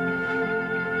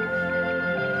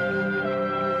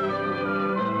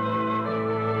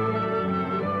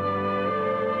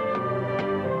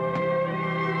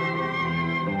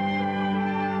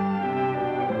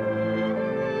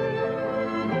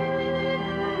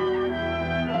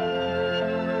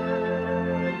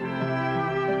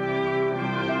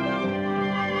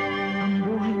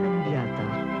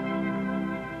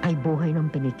 Buhay ng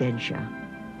penitensya.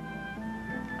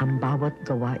 Ang bawat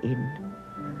gawain,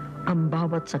 ang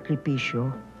bawat sakripisyo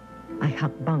ay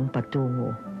hakbang patungo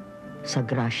sa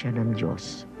grasya ng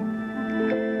Diyos.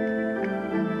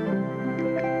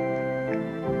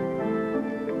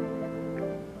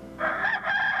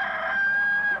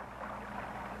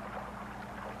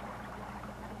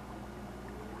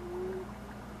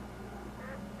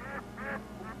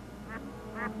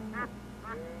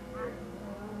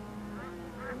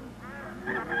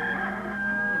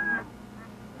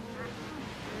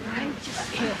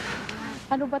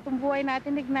 Ano ba itong buhay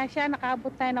natin, Ignacia?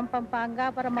 Nakaabot tayo ng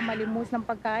Pampanga para mamalimos ng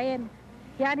pagkain.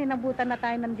 Yan, inabutan na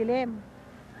tayo ng dilim.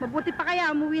 Mabuti pa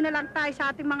kaya umuwi na lang tayo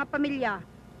sa ating mga pamilya.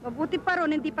 Mabuti pa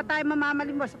ron, hindi pa tayo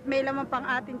mamamalimos at may laman pang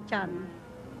ating tiyan.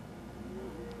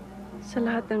 Sa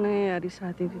lahat ng nangyayari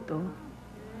sa atin dito,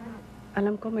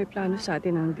 alam ko may plano sa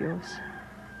atin ng Diyos.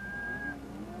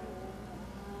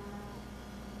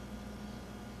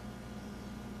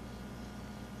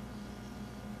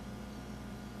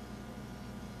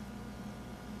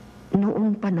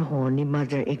 Noong panahon ni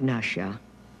Mother Ignacia,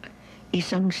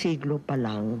 1 siglo pa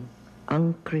lang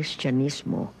ang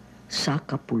Kristyanismo sa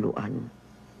kapuluan.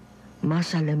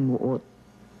 Masalimuot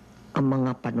ang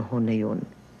mga panahon na yun.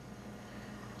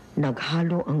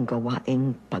 Naghalo ang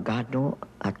gawaing pagano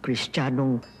at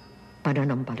Kristiyanong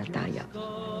pananampalataya.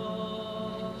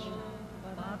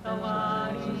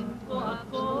 Patawarin ko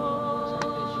ako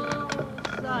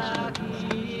sa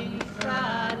aking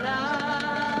sala.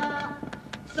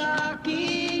 Sa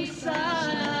aking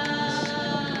sala,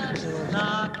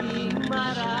 sa aking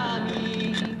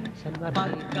maraming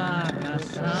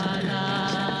pagkakasala.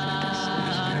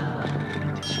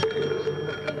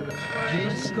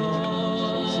 Diyos ko,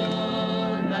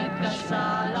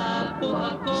 nagkasala po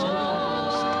ako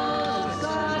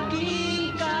sa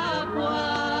aking kapwa,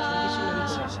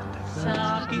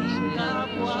 sa aking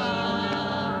kapwa,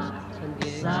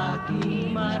 sa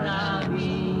aking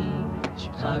maraming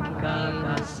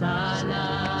pagkakasala.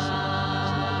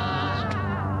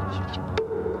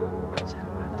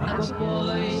 Ako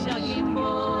po'y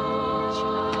nag-imbo,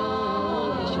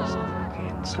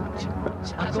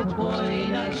 ako po'y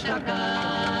nagtaka,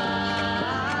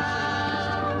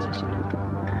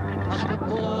 ako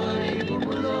po'y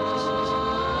bumulong,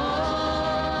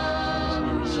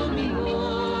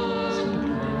 sumingon,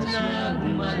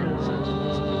 nagmarong.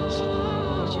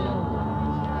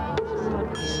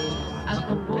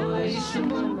 Ako po'y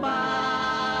sumumpa,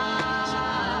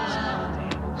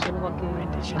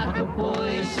 ako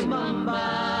po'y sumamba,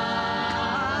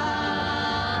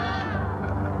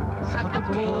 ako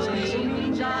po'y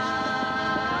suminda,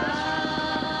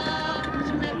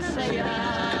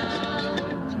 nagsayaw,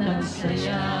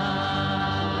 nagsayaw.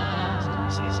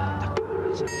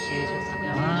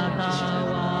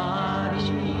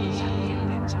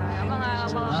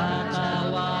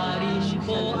 Matawarin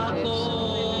po ako,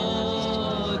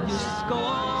 Diyos ko.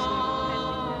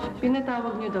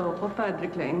 Pinatawag niyo daw ako, Padre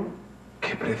Klein.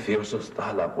 Qué precioso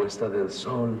está la puesta del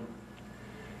sol.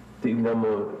 Tingnan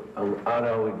mo ang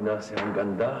araw, Ignacia, ang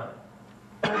ganda.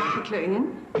 Padre Klein?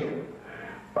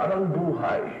 Parang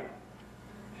buhay.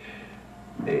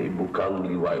 May bukang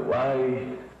liwayway,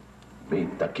 may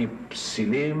takip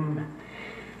silim.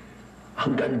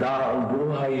 Ang ganda ang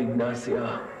buhay,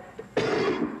 Ignacia.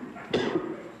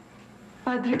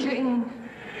 Padre Klein.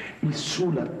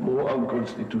 Isulat mo ang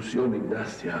konstitusyon,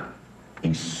 Ignacia.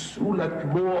 Isulat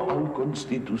mo ang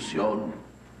konstitusyon.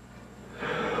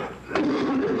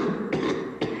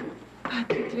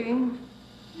 Padre Klein.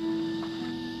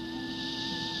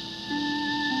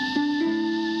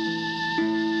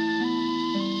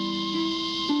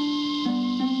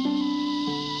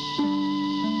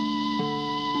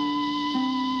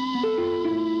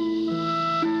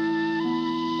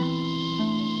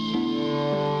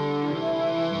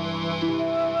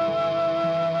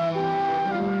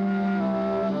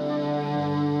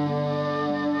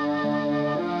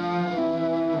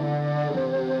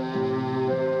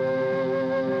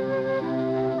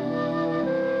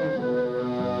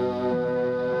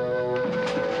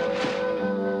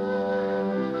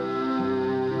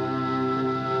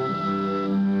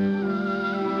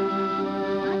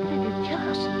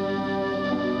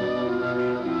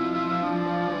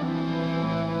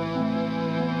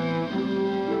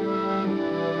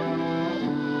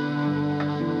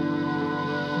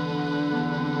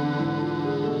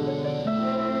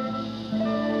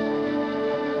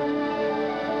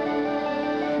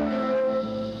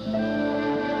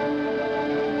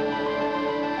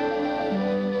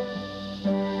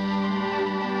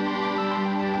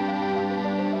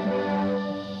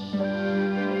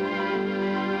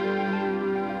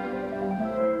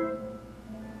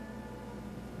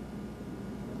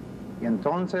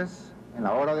 Entonces, en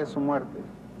la hora de su muerte,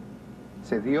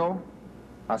 se dio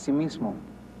a sí mismo,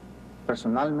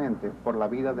 personalmente, por la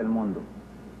vida del mundo.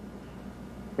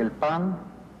 El pan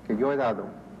que yo he dado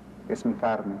es mi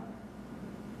carne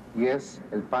y es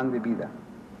el pan de vida.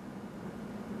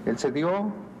 Él se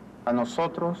dio a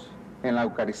nosotros en la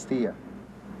Eucaristía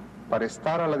para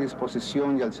estar a la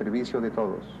disposición y al servicio de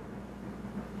todos.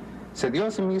 Se dio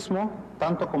a sí mismo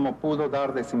tanto como pudo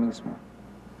dar de sí mismo.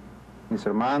 Mis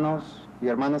hermanos y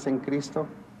hermanas en Cristo,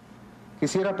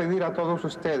 quisiera pedir a todos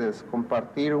ustedes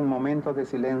compartir un momento de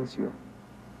silencio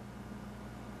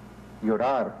y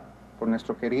orar por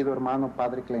nuestro querido hermano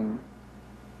Padre Klein,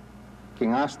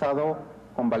 quien ha estado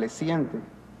convaleciente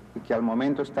y que al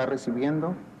momento está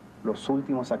recibiendo los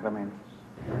últimos sacramentos.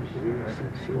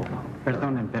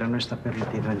 Perdonen, pero no está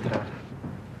permitido entrar.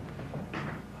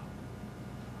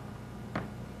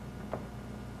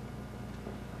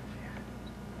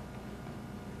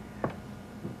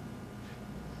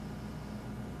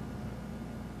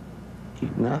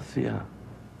 Ignacia,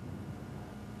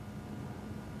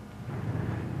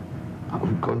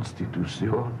 ang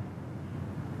konstitusyon,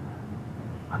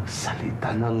 ang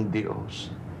salita ng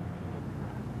Diyos.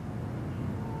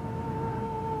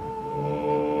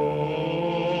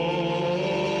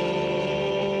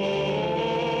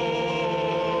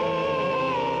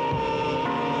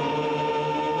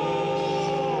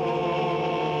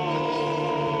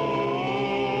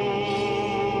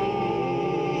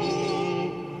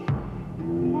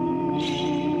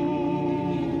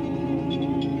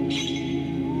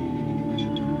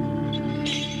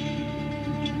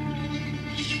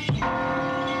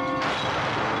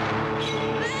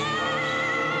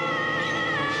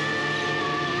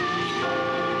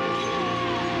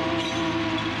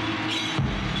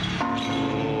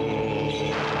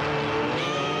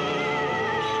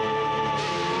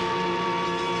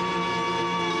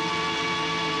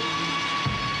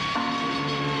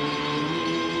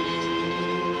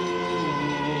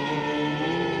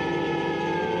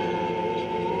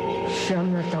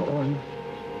 Siyam na taon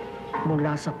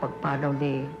mula sa pagpanaw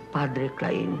ni Padre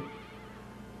Klein,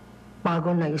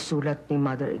 bago na isulat ni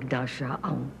Mother Ignacia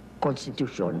ang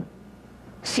konstitusyon,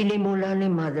 sinimula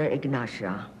ni Mother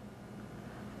Ignacia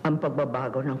ang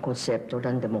pagbabago ng konsepto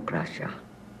ng demokrasya.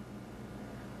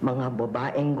 Mga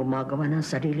babaeng gumagawa ng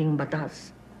sariling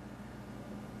batas,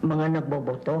 mga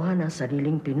nagbobotohan ng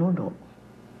sariling pinuno.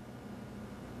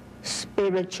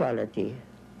 Spirituality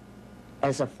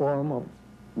as a form of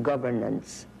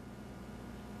governance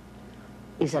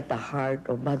is at the heart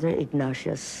of Mother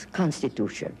Ignacia's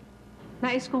Constitution.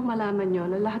 Nais kong malaman nyo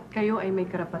na lahat kayo ay may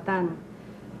karapatan.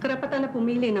 Karapatan na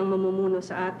pumili ng mamumuno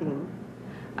sa atin.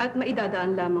 At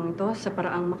maidadaan lamang ito sa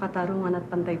paraang makatarungan at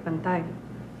pantay-pantay.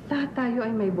 Lahat tayo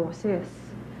ay may boses.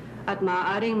 At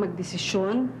maaaring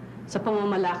magdesisyon sa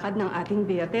pamamalakad ng ating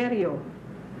Beaterio.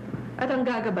 At ang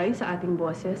gagabay sa ating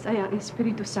boses ay ang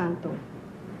Espiritu Santo.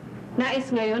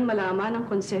 Nais ngayon malaman ng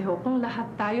konseho kung lahat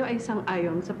tayo ay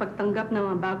sang-ayon sa pagtanggap ng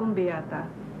mga bagong beata,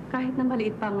 kahit na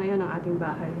maliit pa ngayon ang ating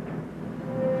bahay.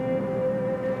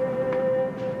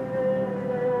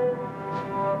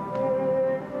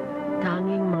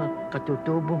 Tanging mga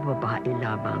katutubong babae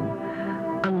lamang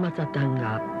ang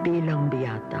matatanggap bilang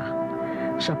beata.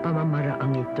 Sa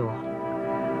pamamaraang ito,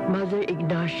 Mother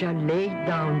Ignacia laid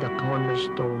down the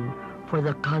cornerstone for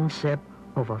the concept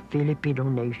of a Filipino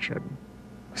nation.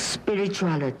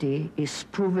 Spirituality is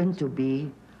proven to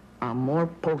be a more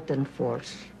potent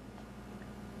force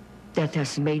that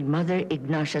has made Mother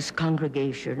Ignacia's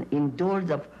congregation endure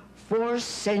the 4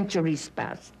 centuries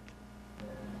past.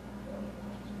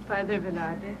 Father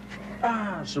Velade.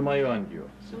 Sumayo ang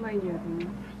Diyos. Sumayo rin.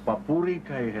 Papuri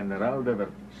kay General de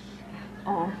Vertis.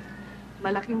 Oo.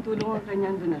 Malaking tulong ang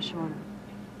kanyang donasyon.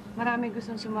 Marami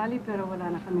gustong sumali pero wala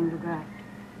na kaming lugar.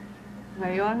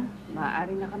 Ngayon,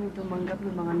 maaari na kaming tumanggap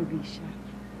ng mga nobisya.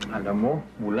 Alam mo,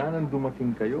 mula nang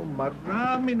dumating kayo,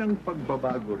 marami ng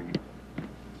pagbabago rin.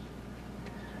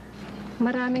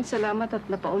 Maraming salamat at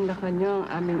napaunlakan niyo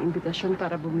ang aming imbitasyon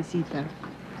para bumisita.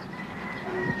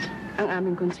 Ang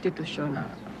aming konstitusyon.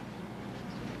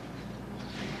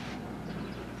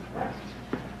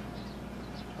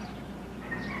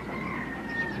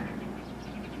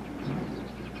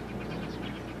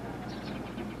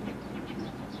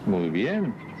 Muy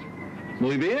bien.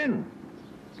 Muy bien.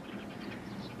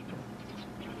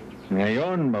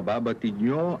 Ngayon, mababatid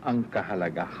nyo ang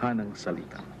kahalagahan ng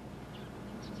salita.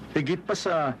 Higit pa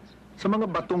sa mga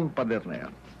batong pader na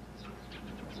yan.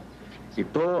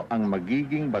 Ito ang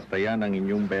magiging batayan ng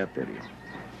inyong Beaterio.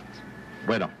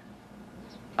 Bueno,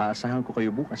 aasahan ko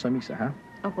kayo bukas sa misa, ha?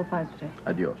 Opo, Padre.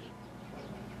 Adios.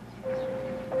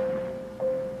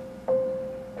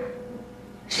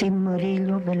 Si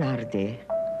Murillo Velarde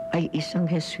ay isang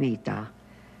Jesuita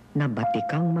na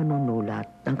batikang manunulat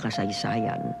ng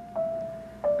kasaysayan.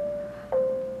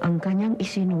 Ang kanyang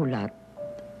isinulat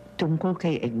tungkol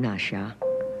kay Ignacia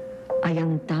ay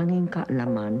ang tanging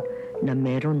kaalaman na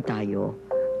meron tayo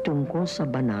tungkol sa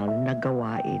banal na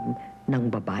gawain ng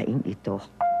babaeng ito.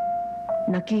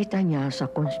 Nakita niya sa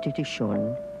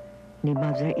konstitusyon ni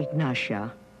Mother Ignacia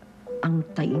ang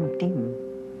taimtim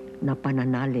na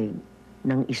pananalig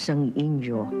ng isang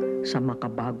Indio sa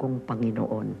makabagong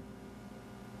Panginoon.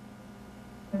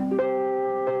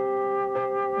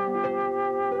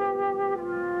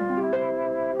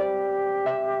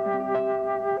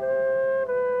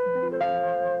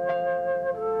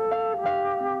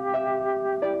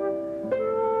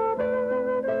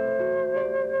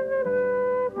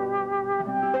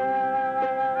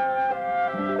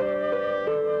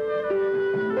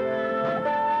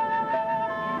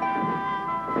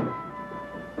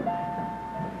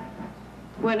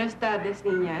 Buenas tardes,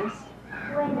 niñas.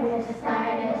 Buenas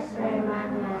tardes,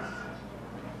 hermanas.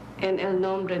 En el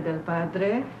nombre del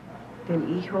Padre,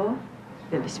 del Hijo,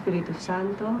 del Espiritu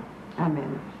Santo.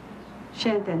 Amen.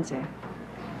 Siéntense.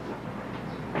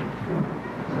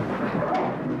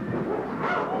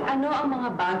 Ano ang mga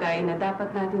bagay na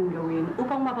dapat natin gawin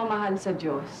upang mapamahal sa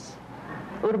Diyos?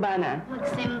 Urbana.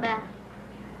 Magsimba.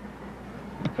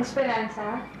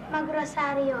 Esperanza.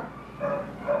 Magrosaryo.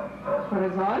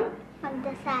 Corazon.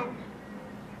 Magdasal.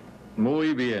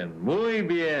 Muy bien, muy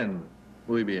bien,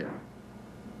 muy bien.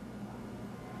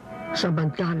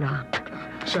 Samantala,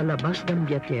 sa labas ng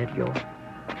Beaterio,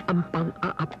 ang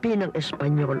pang-aapi ng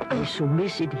Espanyol ay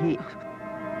sumisidhi.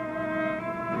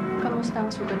 Kamusta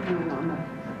ang sugat niyo, Mama?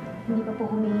 Hindi pa po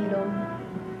humihilom.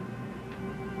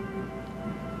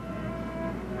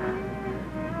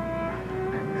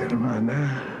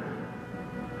 Hermana,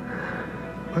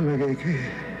 palagay ko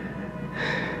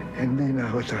hindi na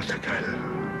ako tatagal.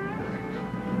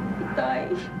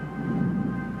 Tay.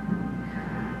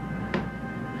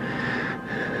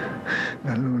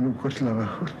 Nalulungkot lang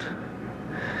ako.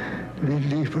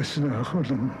 Lilipas na ako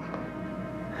ng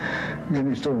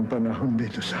ganitong panahon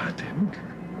dito sa atin.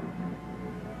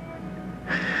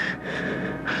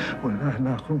 Wala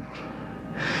na akong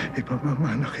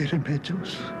ipamamana kay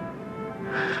Remedios.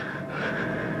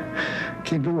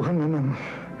 Kinuha na ng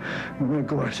mga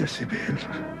Guardia Civil.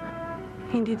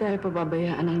 Hindi tayo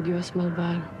pababayaan ng Diyos,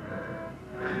 Malvar.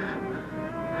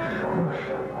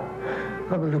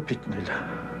 Ang lupit nila.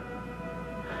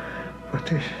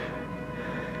 Pati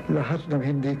lahat ng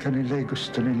hindi kanila'y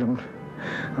gusto nilang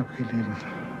akilin.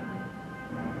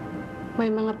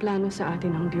 May mga plano sa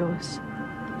atin ng Diyos.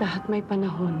 Lahat may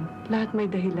panahon, lahat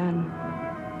may dahilan.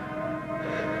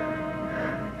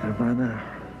 Hermana,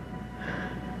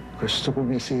 gusto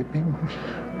kong isipin,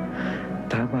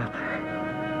 tama ka.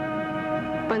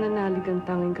 Pananalig ang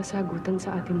tanging kasagutan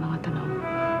sa ating mga tanong.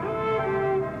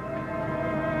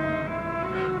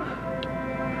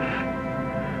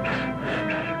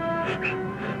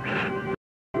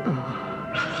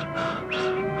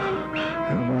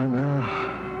 Hermana,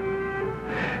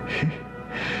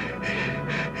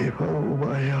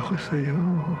 ipaubaya ko sa iyo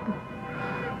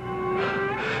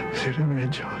si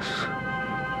Remedios.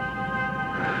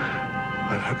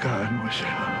 Alagaan mo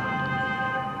siya.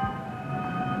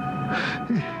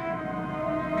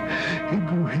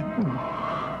 Iguhit mo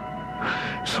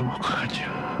sa mukha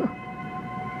niya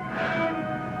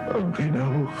ang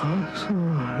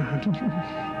kinabukasan.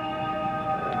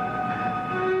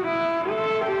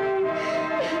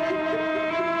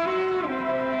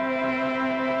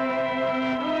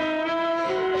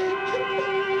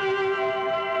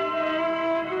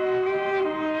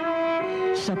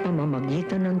 Sa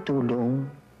pamamagitan ng tulong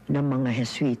ng mga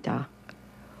Jesuita,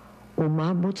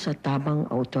 umabot sa tamang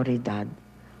autoridad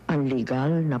ang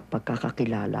legal na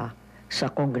pagkakakilala sa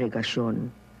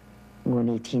kongregasyon,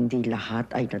 ngunit hindi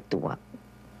lahat ay natuwa.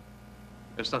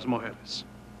 Estas mujeres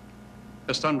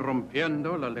están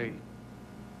rompiendo la ley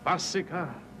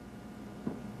básica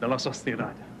de la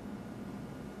sociedad.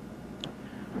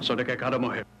 So de que cada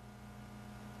mujer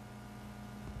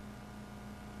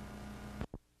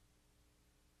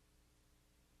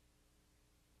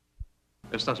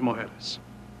Estas mujeres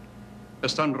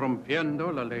están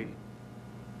rompiendo la ley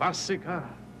básica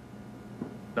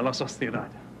de la sociedad.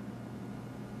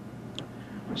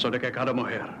 So de que cada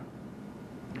mujer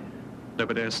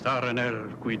debe de estar en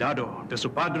el cuidado de su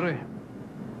padre,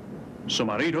 su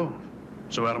marido,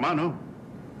 su hermano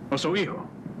o su hijo.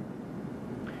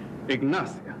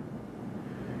 Ignacia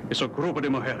y su grupo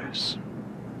de mujeres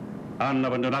han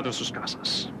abandonado sus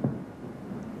casas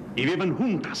y viven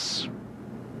juntas.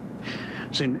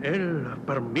 sin el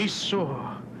permiso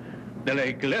de la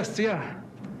Iglesia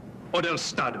o del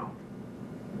Estado.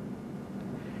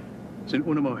 Sin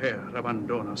una mujer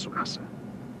abandona su casa.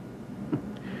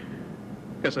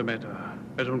 Que se meta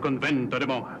en un convento de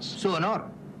monjas. Su honor,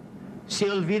 se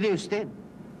olvide usted.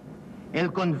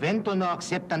 El convento no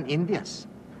aceptan indias.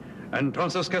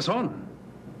 Entonces, ¿qué son?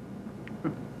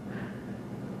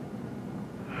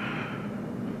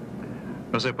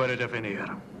 No se puede definir.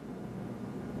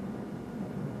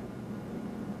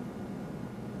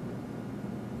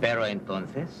 Pero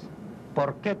entonces,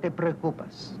 ¿por qué te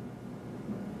preocupas?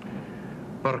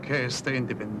 Porque esta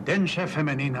independencia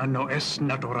femenina no es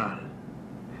natural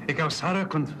y causará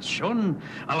confusión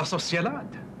a la sociedad.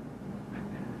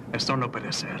 Esto no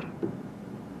puede ser.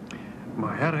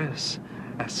 Mujeres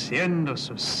haciendo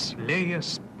sus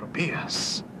leyes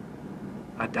propias.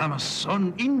 Las damas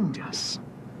son indias.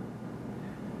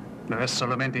 No es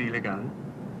solamente ilegal,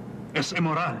 es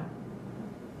inmoral.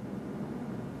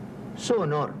 Su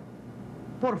honor,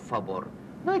 por favor,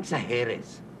 no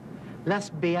exageres.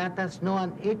 Las beatas no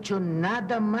han hecho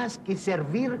nada más que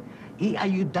servir y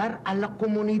ayudar a la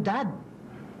comunidad.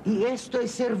 Y esto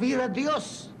es servir a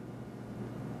Dios.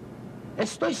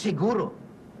 Estoy seguro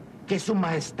que Su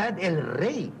Majestad el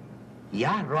Rey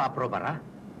ya lo aprobará.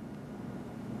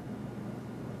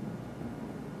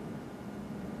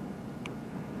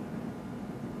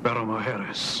 Pero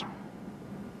mujeres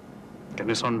que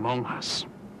no son monjas,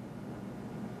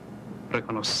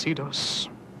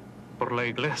 reconocidos por la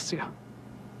Iglesia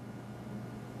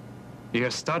y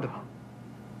Estado,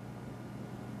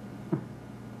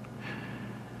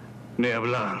 ni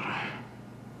hablar.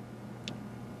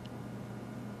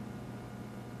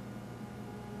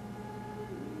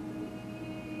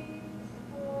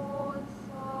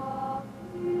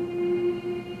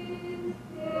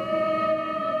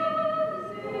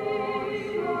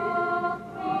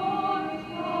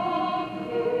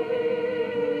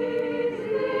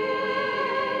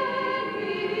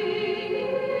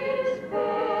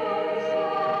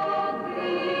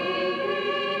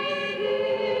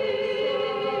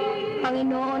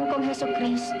 Panginoon kong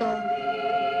Hesukristo,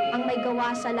 ang may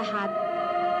gawa sa lahat,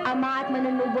 Ama at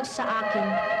manunubos sa akin,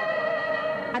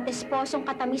 at esposong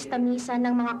katamis-tamisan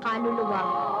ng mga kaluluwa.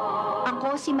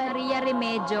 Ako si Maria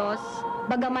Remedios,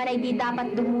 bagaman ay di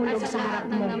dapat dumulog sa harap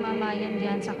mo. Ng namamayan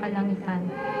diyan sa kalangitan,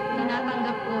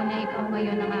 tinatanggap ko na ikaw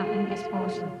ngayon ang aking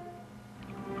esposo.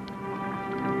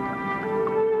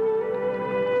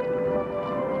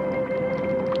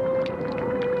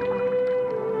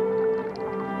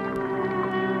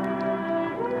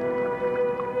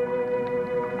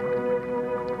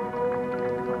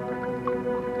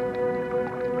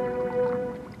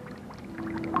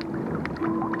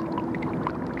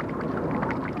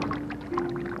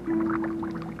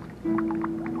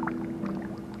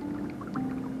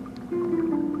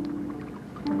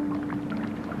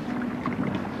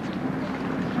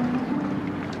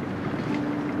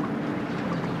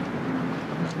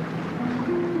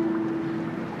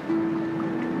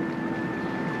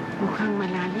 Mukhang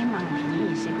malalim ang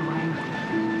iniisip mo.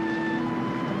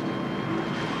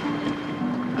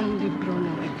 Ang libro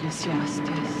ng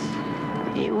Ecclesiastes.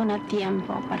 Una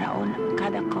tiempo para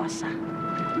cada cosa.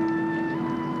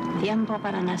 Tiempo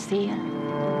para nacer.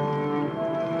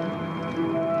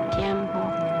 Tiempo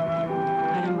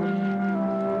para morir.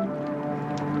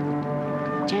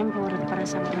 Tiempo para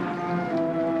sembrar.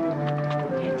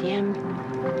 Y tiempo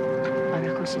para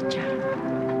cosechar.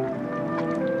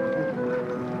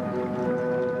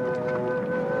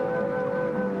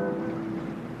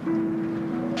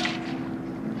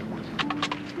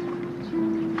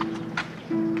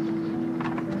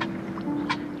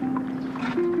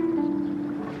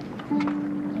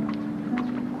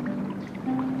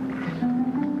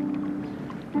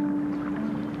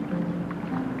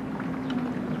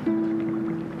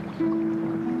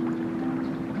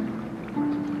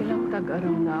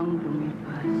 Araw na ang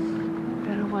lumipas,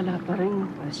 pero wala pa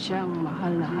rin pasyang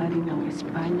mahal na hari ng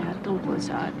Espanya tungkol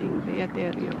sa ating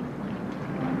Beaterio.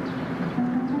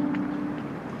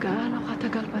 Gaano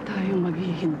katagal pa tayong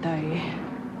maghihintay?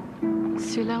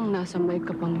 Silang nasa may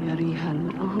kapangyarihan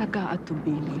ang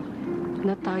nag-aatubili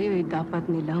na tayo ay dapat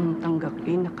nilang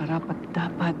tanggapin na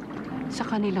karapat-dapat sa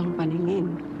kanilang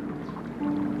paningin.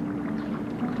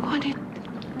 Ngunit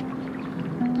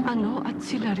ano at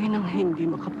sila rin ang hindi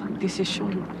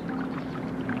makapagdesisyon.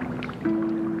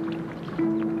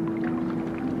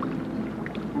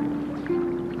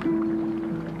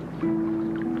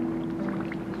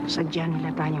 Sadya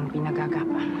nila tayong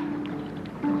pinagagapa.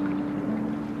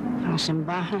 Ang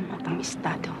simbahan at ang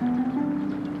estado.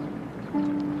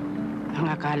 Ang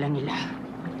akala nila,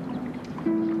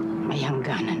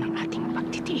 katotohanan ng ating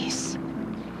pagtitiis.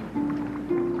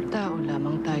 Tao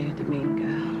lamang tayo,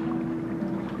 Dominga.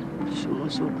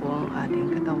 Sumusuko ang ating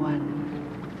katawan.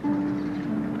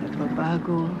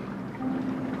 Nagbabago.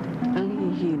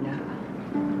 Nanghihina.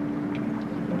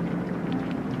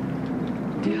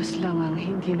 Diyos lang ang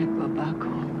hindi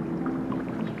nagbabago.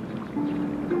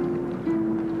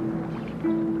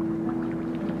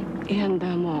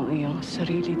 Ihanda mo ang iyong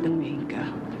sarili, Dominga.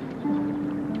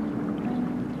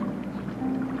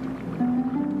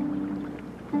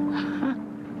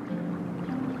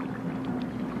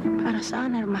 Para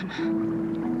saan, hermana?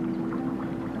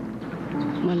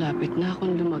 Malapit na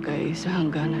akong lumagay sa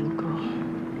hangganan ko.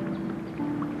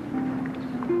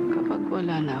 Kapag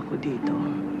wala na ako dito,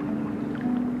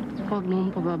 huwag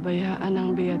mong pababayaan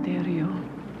ang Beaterio.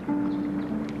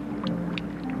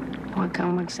 Huwag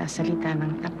kang magsasalita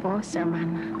ng tapos,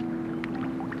 hermana.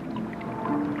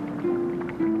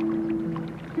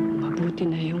 Mabuti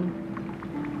na yung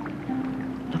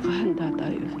nakahanda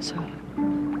tayo sa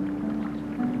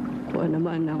kung ano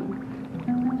man ang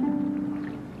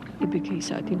ibigay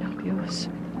sa atin ng Diyos.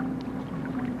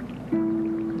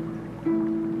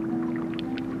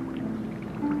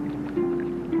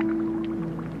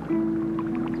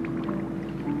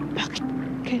 Bakit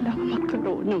kailangan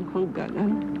magkaroon ng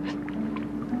hangganan?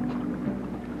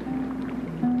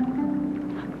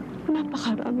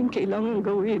 Napakaraming kailangan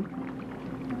gawin.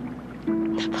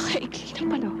 Napakaikli ng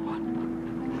panahon.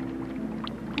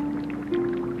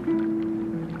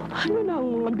 Paano na ang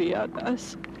mga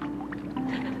biyatas?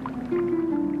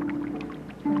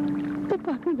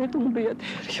 Paano na itong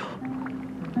Beaterio?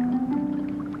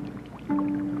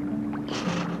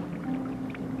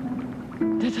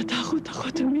 Natatakot ako,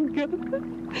 Dominga.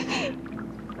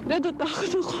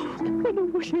 Natatakot ako.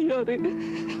 Anong mangyayari?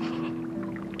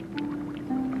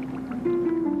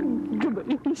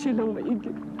 Gabayin mo silang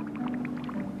maigi.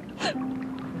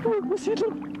 Huwag mo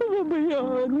silang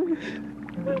pababayaan.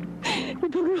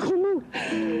 Ipangako mo.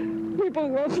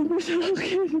 Ipangako mo sa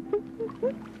akin.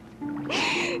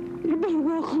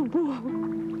 Ipangako mo.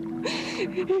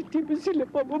 Hindi mo sila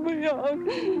pababayaan.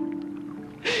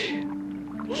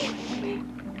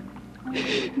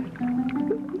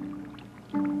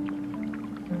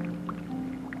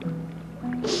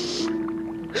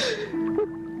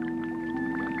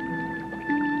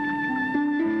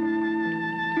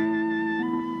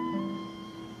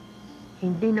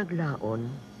 Hindi naglaon,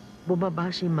 bumaba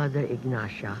si Mother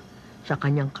Ignacia sa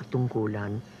kanyang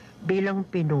katungkulan bilang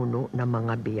pinuno ng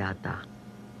mga biyata.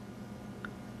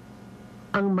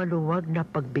 Ang maluwag na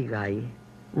pagbigay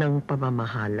ng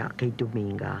pamamahala kay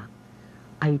Dominga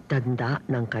ay tanda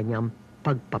ng kanyang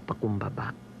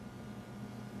pagpapakumbaba.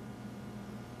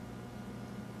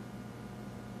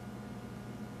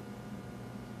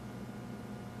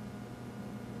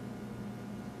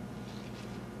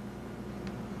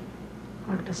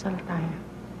 Magdasal tayo.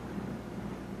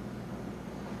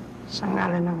 Sa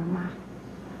ngalan ng Ama,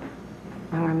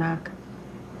 ng Anak,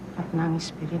 at ng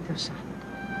Espiritu Santo.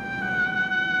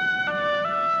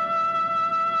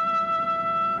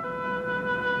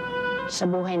 Sa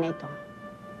buhay na ito,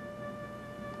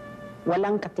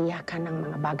 walang katiyakan ng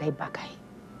mga bagay-bagay.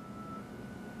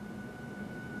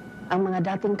 Ang mga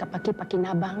dating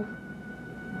kapaki-pakinabang,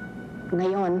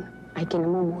 ngayon ay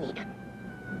kinamumuhian.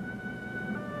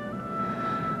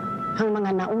 Ang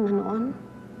mga nauna noon,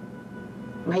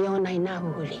 ngayon ay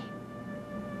nahuhuli.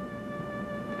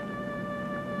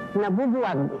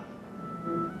 Nabubuwag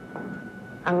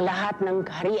ang lahat ng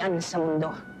kaharian sa mundo.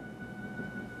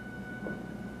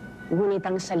 Ngunit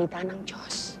ang salita ng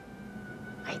Diyos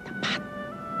ay tapat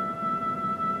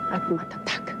at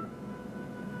matatag.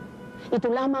 Ito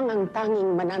lamang ang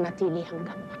tanging mananatili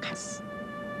hanggang wakas.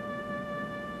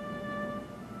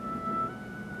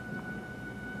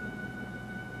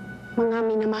 Mga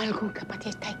minamahal kong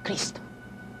kapatid kay Kristo,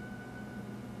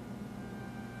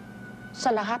 sa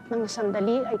lahat ng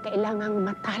sandali ay kailangang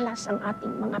matalas ang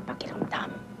ating mga pakiramdam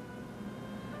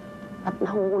at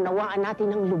nauunawaan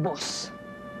natin ng lubos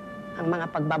ang mga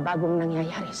pagbabagong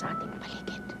nangyayari sa ating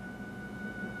paligid.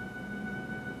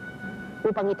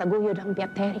 Upang itaguyod ang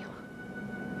Beaterio,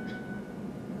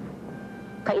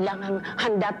 kailangang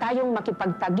handa tayong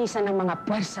makipagtagisan ng mga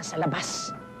puwersa sa labas.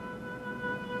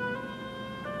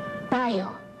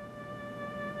 Tayo,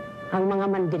 ang mga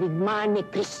mandirigma ni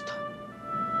Kristo,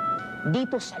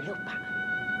 dito sa lupa,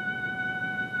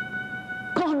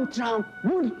 kontra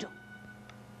mundo.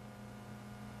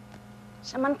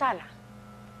 Samantala,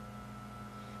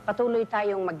 patuloy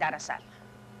tayong magdarasal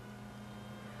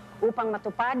upang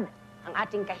matupad ang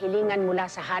ating kahilingan mula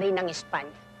sa hari ng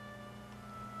Espanya.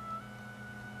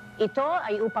 Ito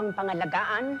ay upang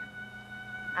pangalagaan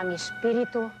ang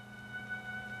Espiritu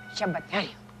sa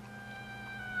Beaterio.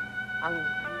 Ang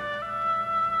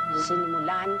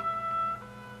sinimulan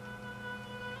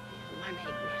ni Mana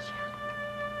Ignacia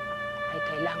ay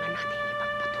kailangan natin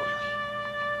ipagpatuloy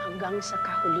hanggang sa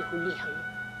kahuli-hulihang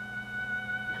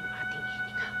ng ating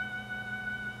hininga.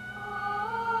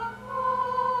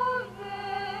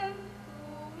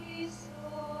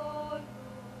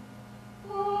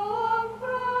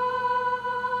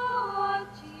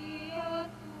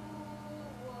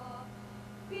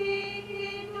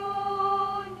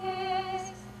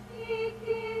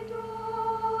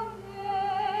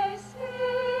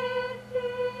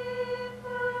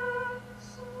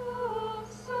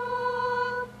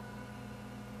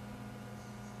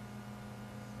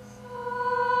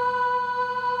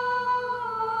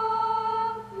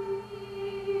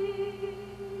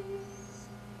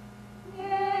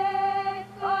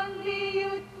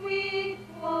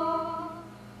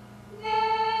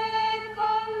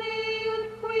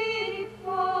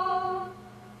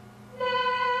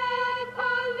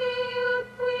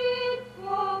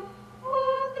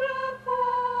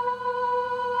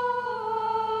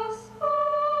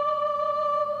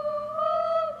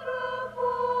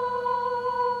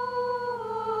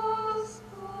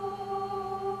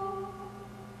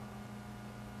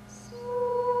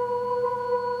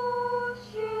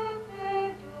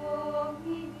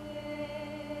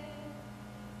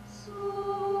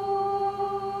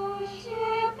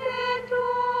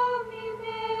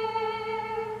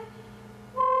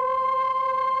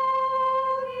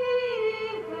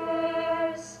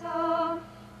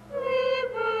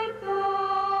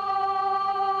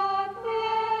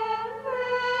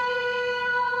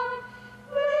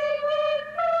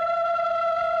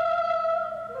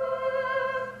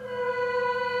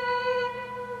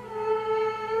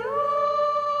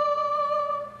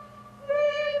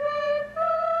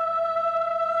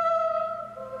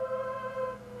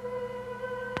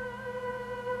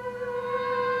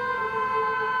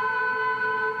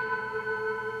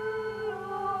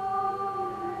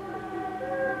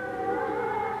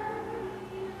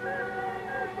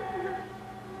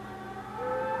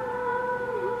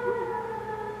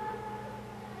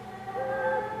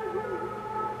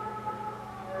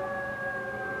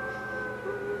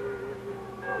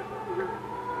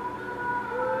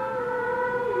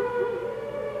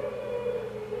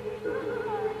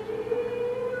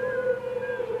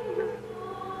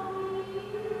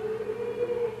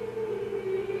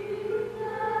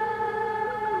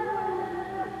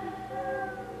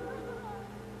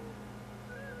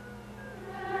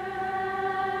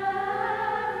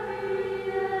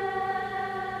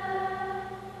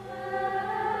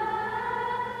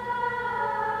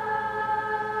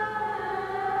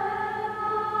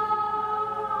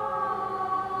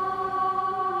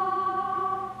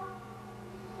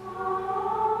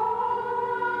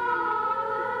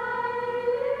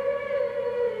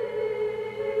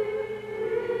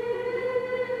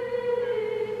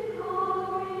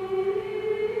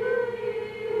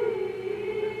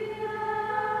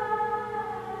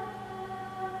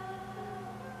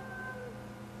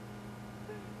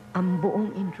 Ang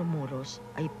buong Intramuros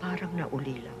ay parang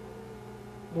naulila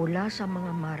mula sa mga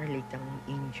maralitang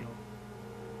Indio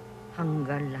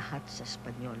hanggang lahat sa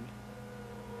Espanyol,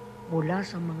 mula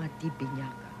sa mga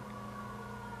dibinyagan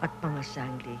at mga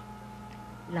sangli,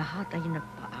 lahat ay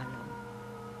nagpaalam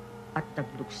at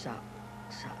nagluksa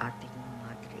sa ating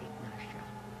Madre Ignacia,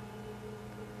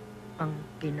 ang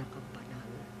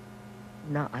pinakabanal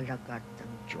na alagad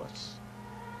ng Diyos.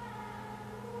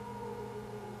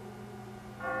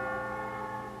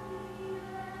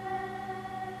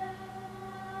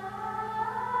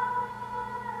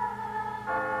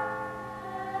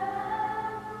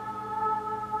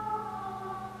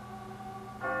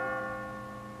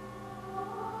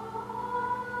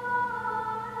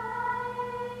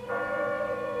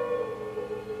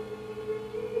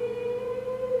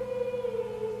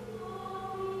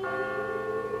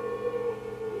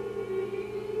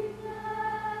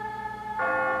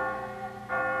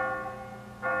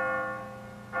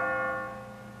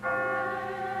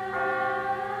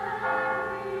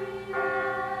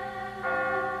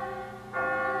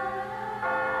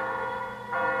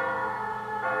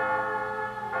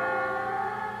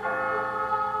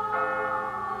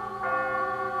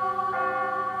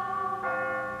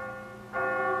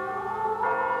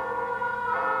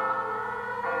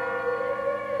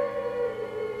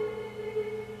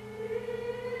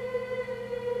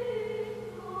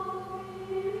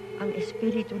 Ang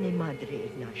espiritu ni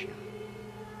Madre Ignacia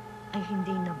ay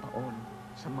hindi nabaon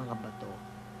sa mga bato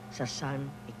sa San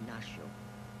Ignacio.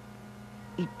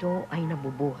 Ito ay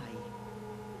nabubuhay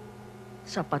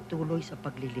sa patuloy sa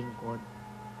paglilingkod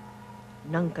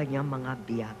ng kanyang mga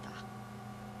biyata.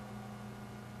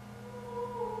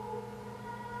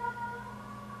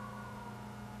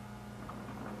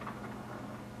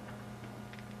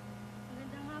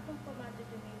 Magandang hapon po, Madre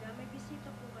Dominga. May bisita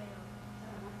po kayo.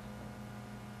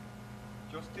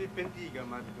 Dios te bendiga,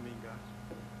 Madre Dominga.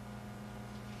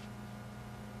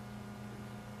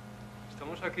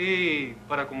 Estamos aquí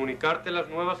para comunicarte las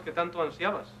nuevas que tanto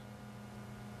ansiabas.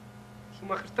 Su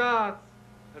Majestad,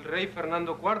 el rey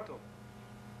Fernando IV,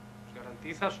 nos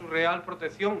garantiza su real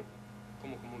protección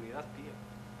como comunidad pía,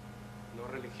 no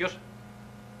religiosa.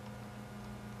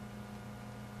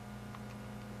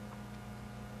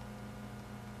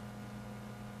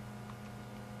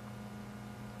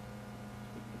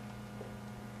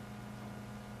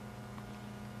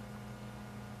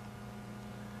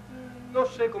 No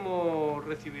sé cómo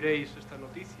recibiréis esta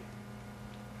noticia.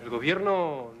 El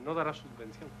gobierno no dará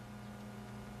subvención.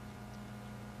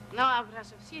 No habrá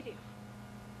subsidio.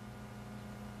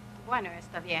 Bueno,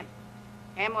 está bien.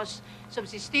 Hemos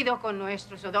subsistido con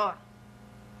nuestro sudor.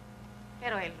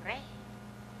 Pero el rey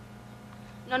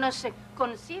no nos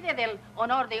concede del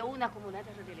honor de una comunidad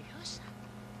religiosa.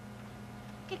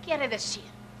 ¿Qué quiere decir?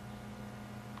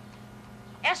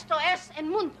 Esto es el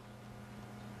mundo.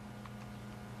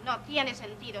 No tiene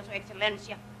sentido, Su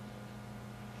Excelencia.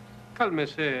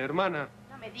 Cálmese, hermana.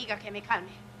 No me diga que me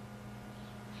calme.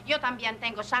 Yo también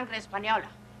tengo sangre española.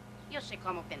 Yo sé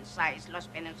cómo pensáis los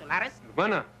peninsulares.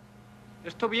 Hermana,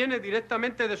 esto viene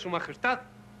directamente de Su Majestad.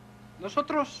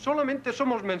 Nosotros solamente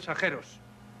somos mensajeros.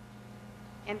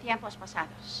 En tiempos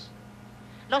pasados,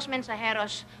 los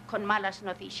mensajeros con malas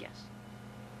noticias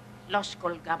los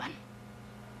colgaban.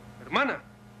 Hermana,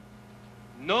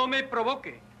 no me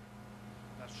provoque.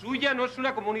 La suya no es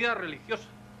una comunidad religiosa.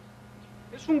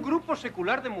 Es un grupo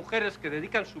secular de mujeres que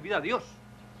dedican su vida a Dios.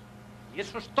 Y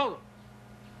eso es todo.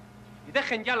 Y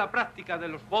dejen ya la práctica de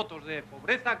los votos de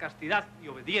pobreza, castidad y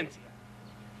obediencia.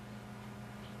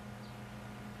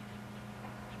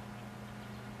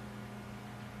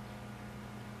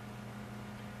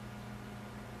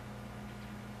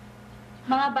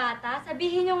 Mga bata,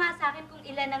 sabihin niyo nga sa akin kung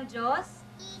ilan ang Diyos?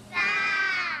 Isa!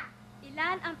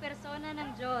 Ilan ang persona ng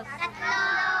Diyos?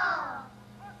 Tatlo!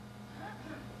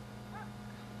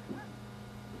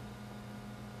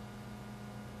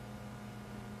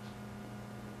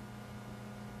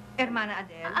 Hermana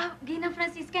Adele? Ginang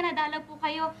Francisca, nadala po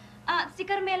kayo. Si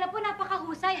Carmela po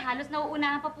napakahusay. Halos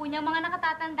nauunahan pa po niya ang mga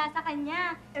nakatatanda sa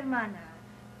kanya. Hermana,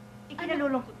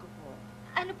 ikinalulungkot ko po.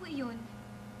 Ano po yun?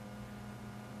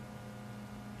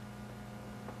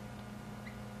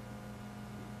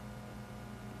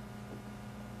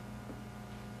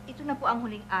 Ito na po ang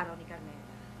huling araw ni Carmela.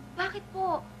 Bakit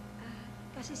po?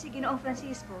 Kasi si Ginoong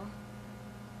Francisco,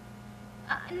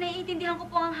 Naiintindihan ko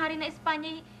po ang hari ng Espanya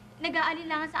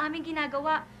nag-aalilangan sa aming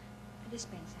ginagawa.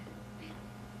 dispensa.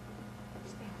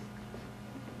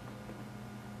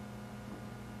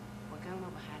 Huwag kang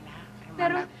mabahala, hermana.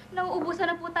 Pero nauubusan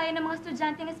na po tayo ng mga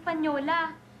estudyante ng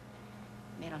Espanyola.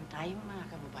 Meron tayong mga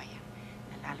kababayan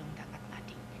na lalong dapat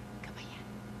nating gabayan.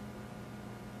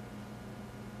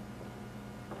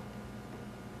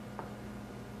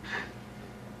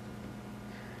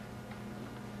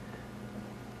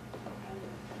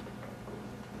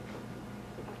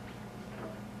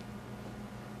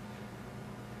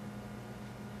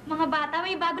 Mga bata,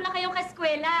 may bago na kayong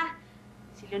kaeskwela.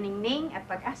 Si Luningning at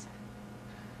Pag-asa.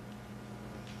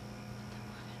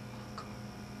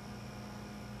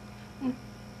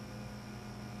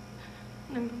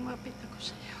 Nang lumapit ako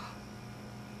sa'yo,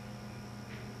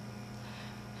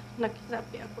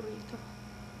 nakilabi ako rito.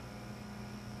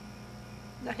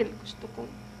 Dahil gusto kong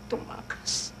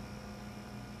tumakas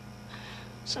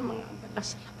sa mga abala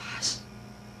sa labas.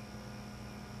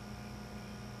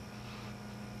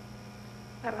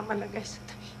 Para malagay sa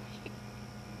tahimik.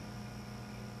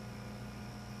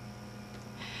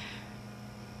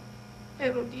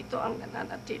 Pero dito ang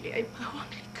nananatili ay bawang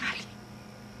likali.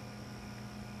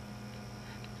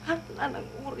 Lahat na ng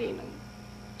uri ng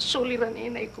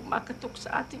suliranin ay kumakatok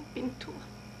sa ating pintuan.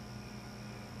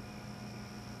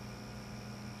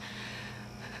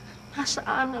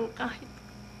 Nasaan ang kahit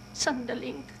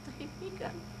sandaling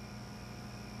katahimikan?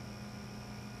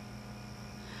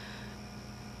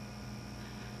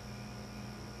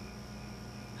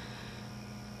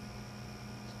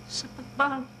 Sapat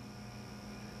ba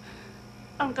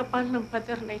ang kapal ng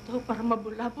pader na ito para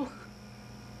mabulabog?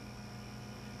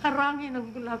 Harangin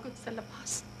ang gulagot sa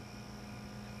labas.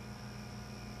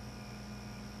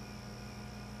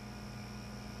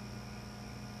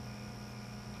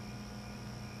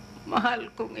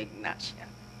 Mahal kong Ignacia,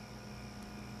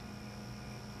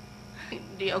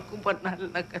 Hindi ako banal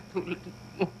na katulad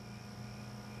mo.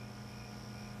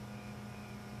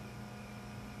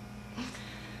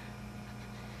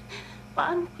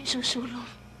 Paano ko isusulong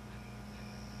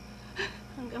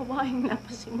ang gawaing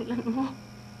napasimulan mo?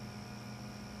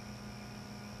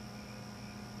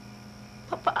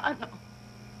 Paano?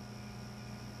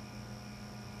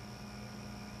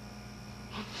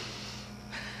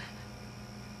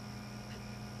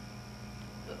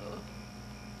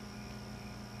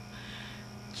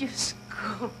 Diyos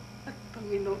ko at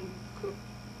Panginoon ko,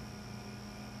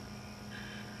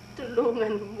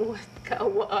 tulungan mo at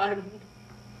kaawaan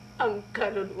ang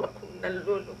kaluluwa kong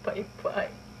nalulupaypay.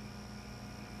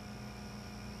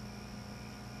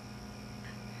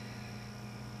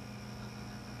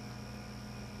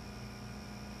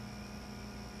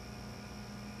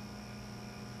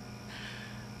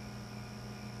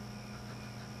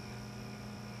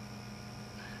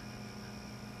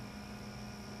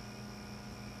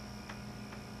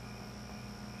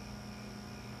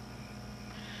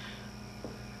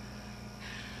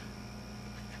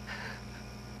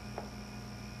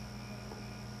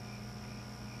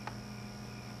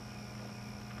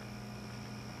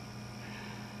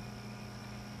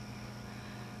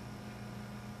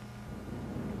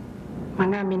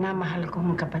 Mga minamahal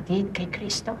kong kapatid kay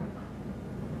Kristo,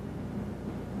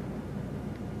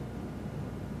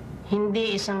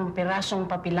 hindi isang pirasong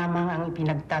papi lamang ang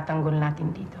ipinagtatanggol natin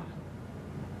dito,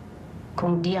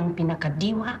 kundi ang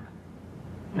pinakadiwa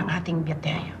ng ating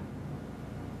Beaterio.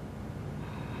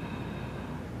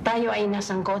 Tayo ay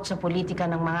nasangkot sa politika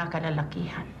ng mga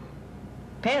kalalakihan.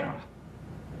 Pero,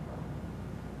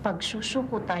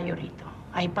 pagsusuko tayo rito,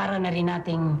 ay para na rin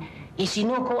nating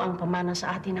isinuko ang pamana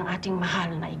sa atin ng ating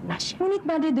mahal na Ignacia. Ngunit,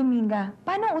 Madre Dominga,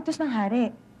 paano ang utos ng hari?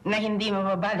 Na hindi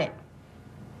mababali.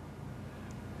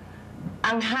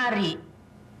 Ang hari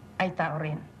ay tao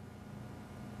rin.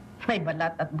 May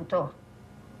balat at buto.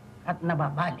 At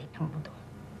nababali ang buto.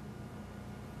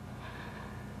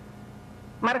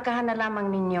 Markahan na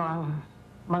lamang ninyo ang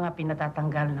mga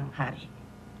pinatatanggal ng hari.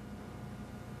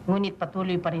 Ngunit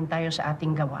patuloy pa rin tayo sa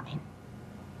ating gawain.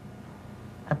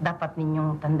 At dapat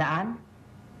ninyong tandaan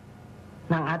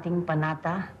ng ating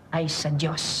panata ay sa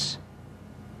Diyos.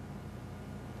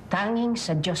 Tanging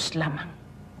sa Diyos lamang.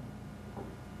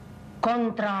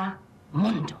 Kontra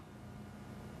mundo.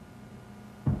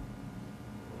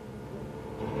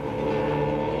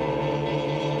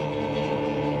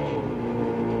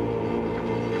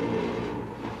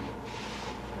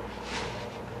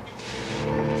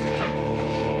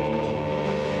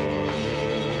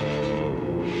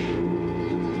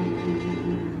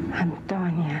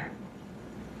 Antonia,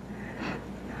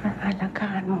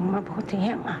 alagaan mong mabuti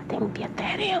ang ating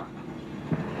Beaterio.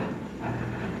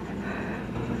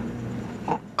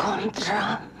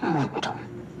 Kontra mundo.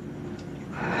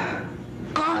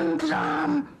 Kontra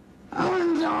mundo.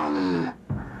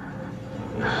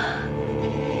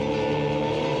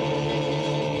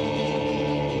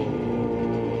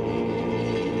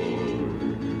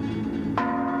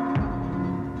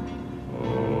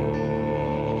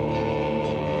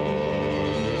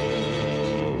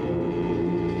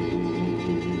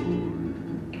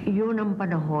 Iyon ang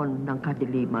panahon ng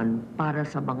kadiliman para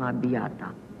sa mga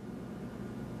biyata.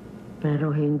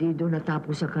 Pero hindi doon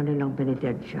natapos sa kanilang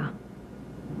penitensya.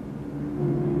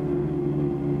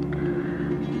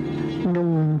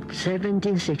 Noong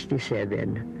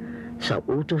 1767, sa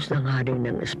utos ng hari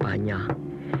ng Espanya,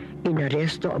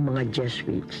 inaresto ang mga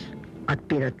Jesuits at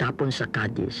pinatapon sa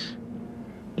Cadiz.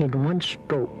 In one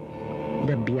stroke,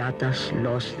 the Beatas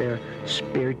lost their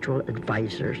spiritual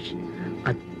advisors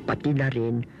at pati na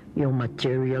rin yung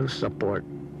material support.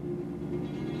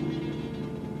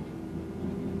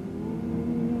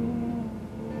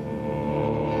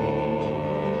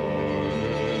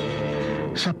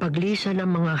 Sa paglisan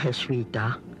ng mga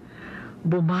Jesuita,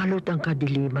 bumalot ang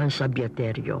kadiliman sa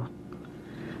Beaterio.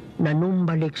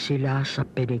 Nanumbalik sila sa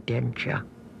penitensya.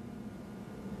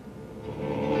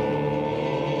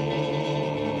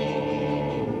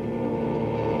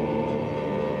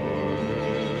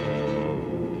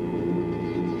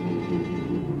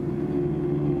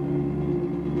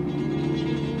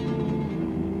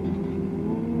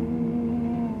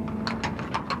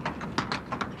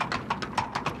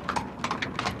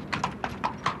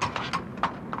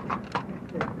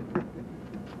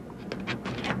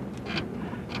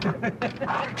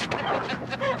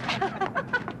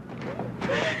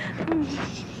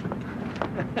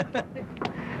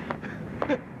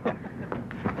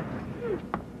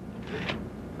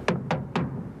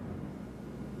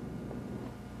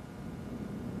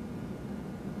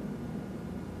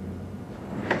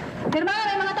 Hermano,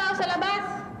 may mga tao sa labas.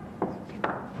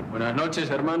 Buenas noches,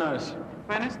 hermanas.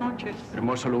 Buenas noches.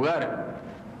 Hermoso lugar.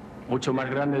 Mucho más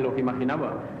grande de lo que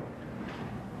imaginaba.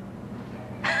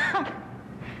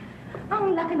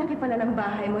 Ang laki-laki pala ng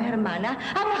bahay mo, Hermana.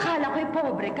 Ang akala ko'y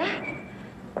pobre ka.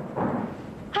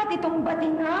 At itong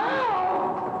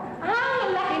batingaw.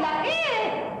 Ang laki-laki!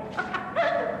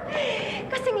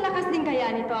 Kasing lakas din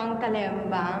kaya nito ang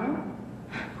kalembang.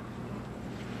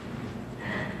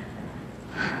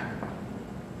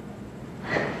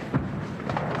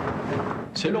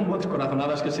 Sé lo muy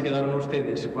descorazonadas que se quedaron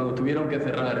ustedes cuando tuvieron que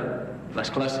cerrar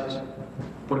las clases.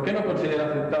 ¿Por qué no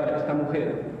considera aceptar a esta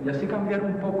mujer y así cambiar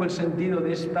un poco el sentido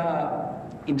de esta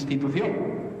institución?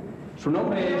 Su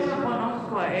nombre es... Yo no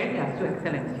conozco a ella, Su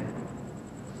Excelencia.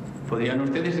 ¿Podrían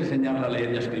ustedes enseñarla a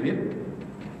leer y a escribir?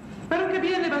 ¿Pero qué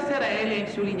bien le va a hacer a ella en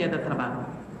su línea de trabajo?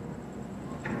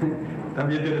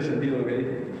 También tiene sentido lo que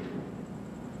dice.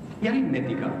 ¿Y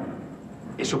aritmética?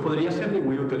 Eso podría serle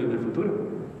muy útil en el futuro.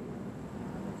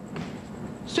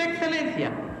 Su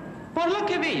Excelencia, por lo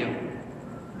que veo,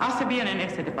 hace bien en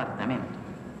este departamento.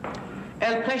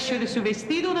 El precio de su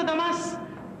vestido nada más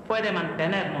puede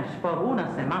mantenernos por una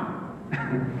semana.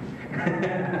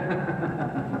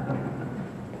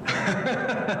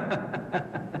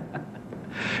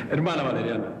 Hermana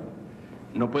Valeriana,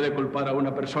 no puede culpar a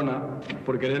una persona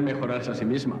por querer mejorarse a sí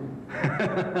misma.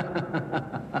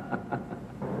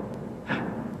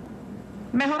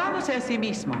 Mejorándose a sí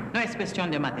mismo no es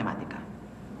cuestión de matemática.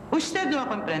 Usted no ha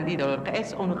comprendido lo que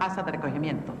es una casa de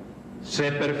recogimiento.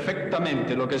 Sé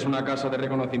perfectamente lo que es una casa de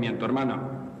reconocimiento, hermana.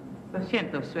 Lo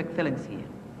siento, Su Excelencia,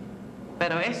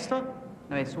 pero esto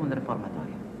no es un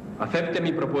reformatorio. Acepte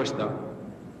mi propuesta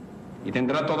y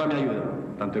tendrá toda mi ayuda,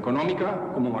 tanto económica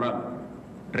como moral.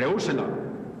 Rehúsela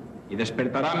y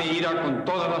despertará mi ira con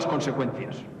todas las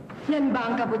consecuencias. Yan ba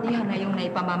ang kabutihan na yung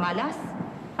naipamamalas?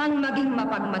 Ang maging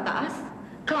mapagmataas?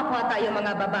 Kapwa tayo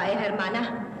mga babae,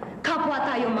 Hermana. Kapwa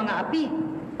tayo mga api.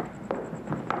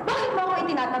 Bakit mo ako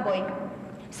itinataboy?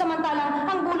 Samantalang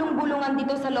ang bulong-bulungan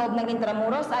dito sa loob ng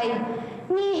Intramuros ay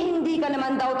hindi ka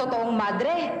naman daw totoong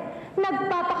madre.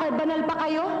 Nagpapakabanal pa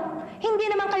kayo? Hindi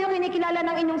naman kayo kinikilala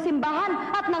ng inyong simbahan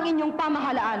at ng inyong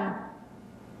pamahalaan.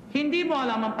 Hindi mo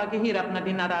alam ang paghihirap na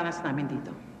dinaranas namin dito.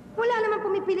 Wala naman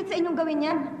pumipilit sa inyong gawin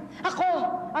yan. Ako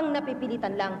ang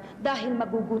napipilitan lang dahil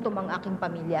magugutom ang aking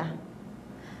pamilya.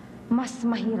 Mas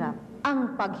mahirap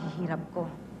ang paghihirap ko.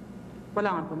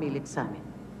 Wala nga pumilit sa amin.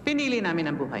 Pinili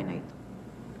namin ang buhay na ito.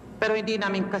 Pero hindi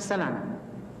namin kasalanan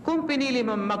kung pinili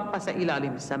mo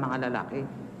magpasailalim sa mga lalaki.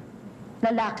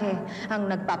 Lalaki ang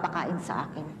nagpapakain sa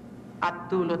akin.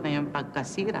 At dulot na yung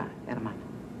pagkasira, hermano.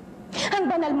 Ang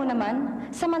banal mo naman,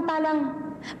 samantalang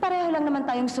pareho lang naman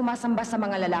tayong sumasamba sa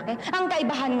mga lalaki. Ang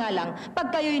kaibahan nga lang, pag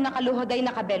kayo'y nakaluhod ay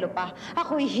nakabelo pa,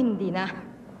 ako'y hindi na.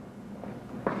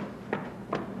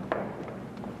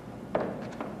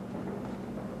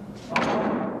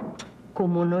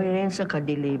 Kumunoy rin sa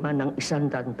kadiliman ng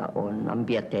 100 taon ang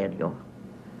Beaterio.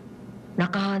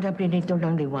 Nakahanap rin ito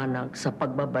ng liwanag sa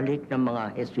pagbabalik ng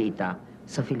mga Jesuita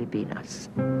sa Pilipinas.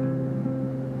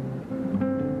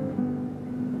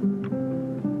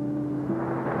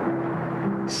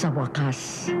 Sa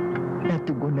wakas,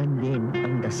 natugunan din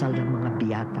ang dasal ng mga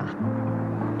biyata.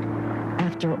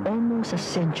 After almost a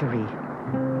century,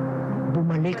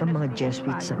 bumalik ang mga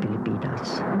Jesuits sa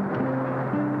Pilipinas.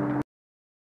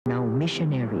 Now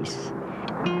missionaries,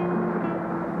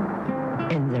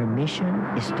 and their mission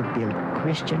is to build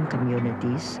Christian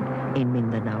communities in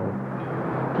Mindanao.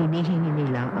 Hinihingi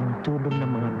nila ang tulong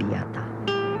ng mga biyata.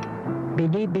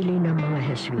 Binibili ng mga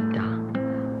Jesuita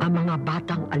ang mga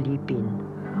batang alipin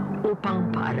upang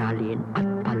paaralin at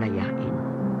palayain.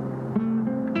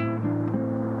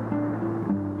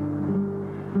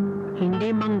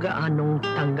 Hindi man gaanong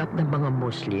tanggap ng mga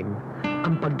Muslim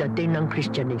ang pagdating ng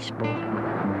Kristyanismo,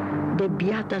 the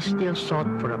Beatas still sought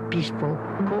for a peaceful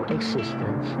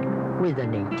coexistence with the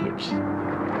natives.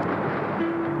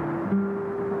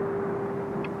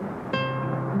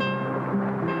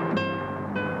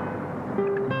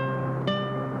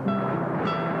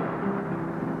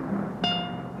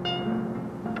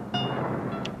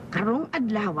 Karong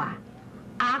adlaw,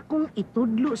 akong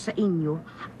itudlo sa inyo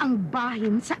ang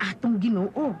bahin sa atong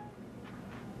Ginoo.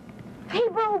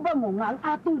 Hibaw ba mo nga ang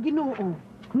atong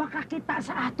Ginoo makakita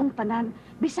sa atong tanan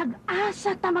bisag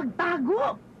asa ta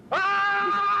magtago?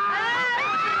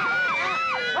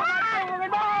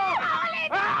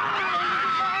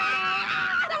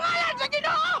 Nangalan sa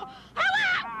Ginoo!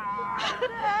 Hawa!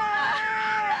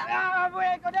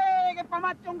 Buhay ko din!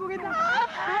 Pamatyong ko kita!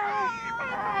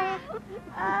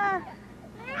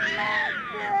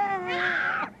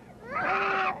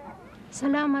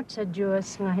 Salamat sa Diyos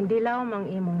nga hindi lamang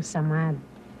imong samad,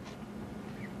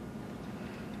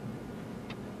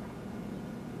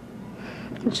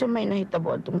 Sa may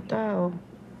nahitabo atong tao.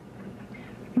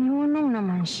 Nihunong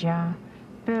naman siya,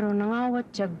 pero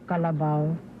nangawat siyag kalabaw.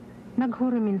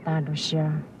 Naghurimintado siya.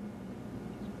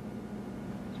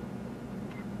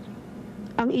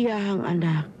 Ang iyahang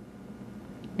anak,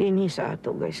 dinhi sa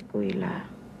ato guys eskwela.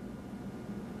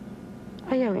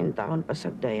 Ayaw in taon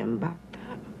pasagday ang bata.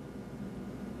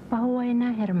 Pahuway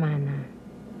na, hermana.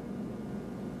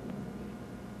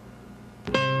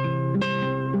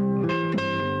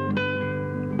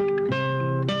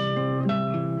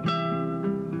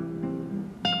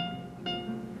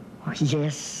 Oh,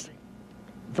 yes,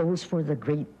 those were the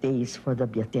great days for the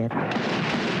Beaterio.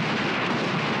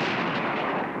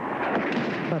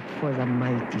 But for the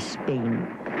mighty Spain,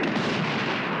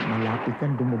 malapit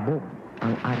na lumubog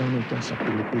ang araw nito sa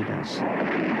Pilipinas.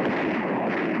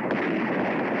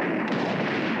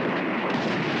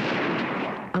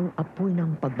 Ang apoy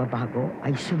ng pagbabago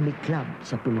ay sumiklab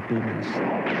sa Pilipinas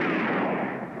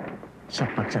sa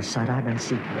pagsasara ng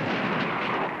siglo.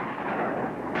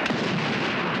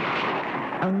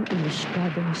 Ang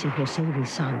iluskadong si Jose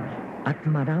Rizal at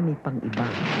marami pang iba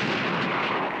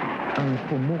ang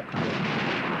pumukaw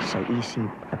sa isip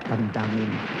at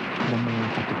damdamin ng mga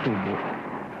katutubo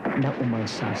na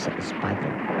umalsa sa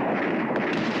Espanya.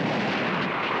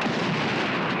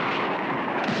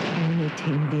 Ngunit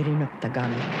hindi rin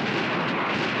nagtagal.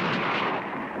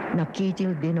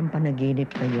 Nakitil din ang panaginip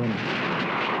ngayon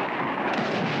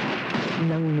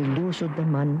nang nilusod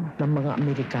naman ng mga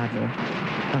Amerikano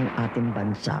ang ating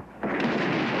bansa.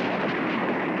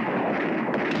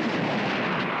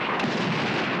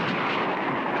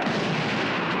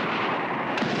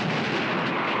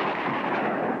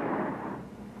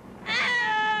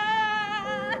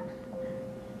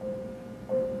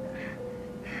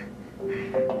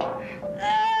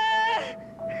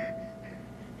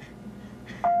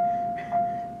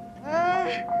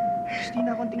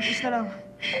 Christina, konting kiss na lang.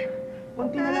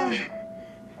 Konti na lang.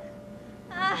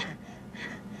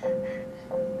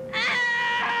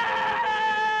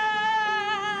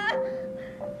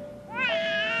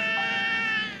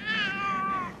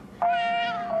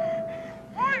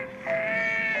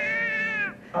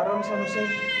 Araw ni San Jose,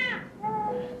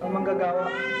 ang manggagawa.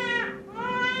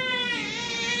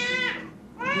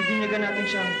 Bibinyagan natin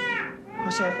siyang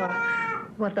Josefa.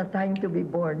 What a time to be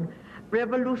born.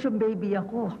 Revolution baby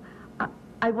ako.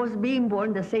 I was being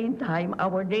born the same time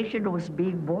our nation was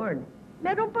being born.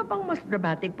 Meron pa bang mas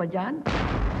dramatic pa dyan?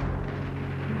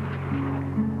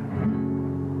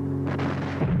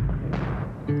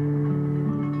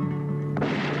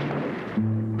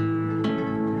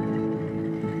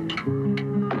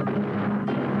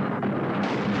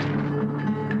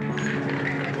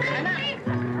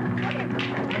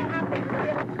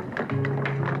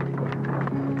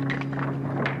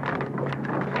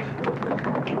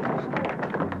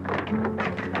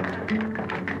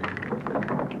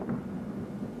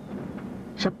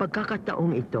 Sa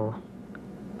pagkakataong ito,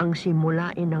 ang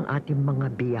simulain ng ating mga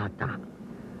biyata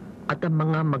at ang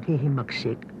mga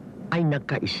maghihimagsik ay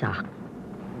nagkaisa.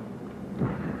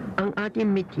 Ang ating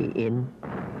mithiin,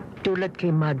 tulad kay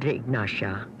Madre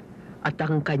Ignacia at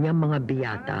ang kanyang mga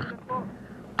biyata,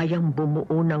 ay ang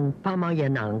bumuo ng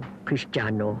pamayanang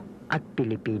Kristiyano at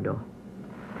Pilipino.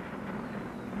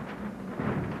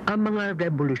 Ang mga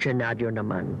revolusyonaryo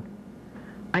naman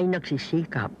ay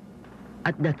nagsisikap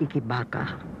at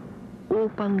nakikibaka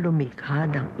upang lumikha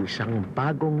ng isang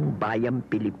bagong bayang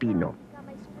Pilipino.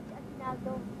 May sulat si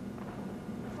Aguinaldo.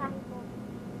 Basahin mo.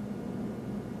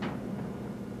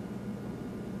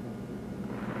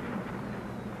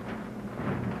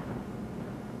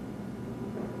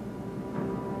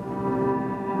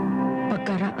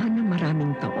 Pagkaraan ng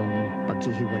maraming taong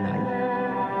paghihiwalay,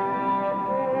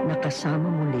 nakasama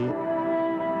muli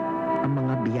ang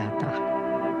mga biyata.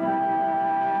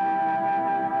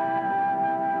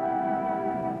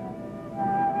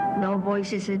 No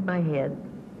voices in my head,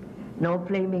 no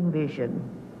flaming vision.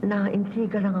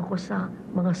 Naintriga lang ako sa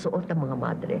mga suot ng mga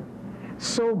madre.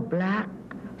 So black,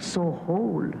 so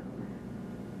whole.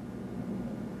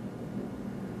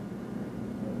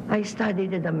 I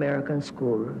studied at American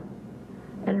school,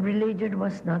 and religion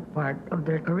was not part of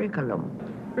their curriculum.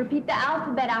 Repeat the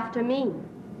alphabet after me.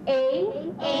 A,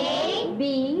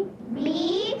 B,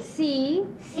 C,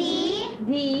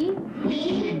 D.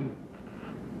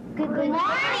 Good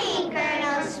morning,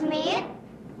 Colonel Smith.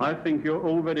 I think you're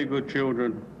all very good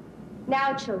children.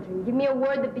 Now, children, give me a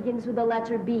word that begins with the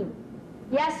letter B.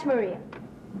 Yes, Maria.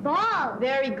 Ball.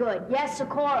 Very good. Yes,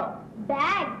 Socorro.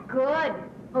 Bag. Good.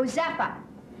 Josefa.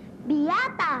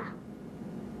 Beata.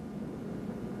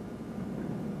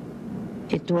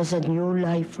 It was a new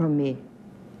life for me.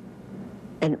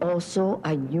 and also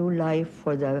a new life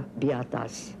for the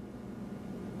Beatas.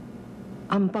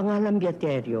 Ang pangalang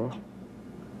Beaterio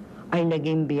ay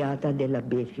naging Beata de la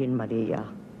Virgen Maria.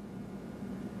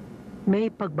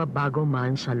 May pagbabago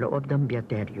man sa loob ng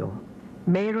Beaterio,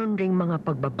 mayroon ring mga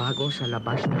pagbabago sa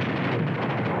labas ng hapon.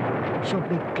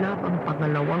 Sumiklab ang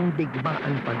pangalawang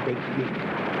digmaan pagdaigdig,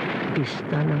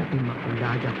 pista ng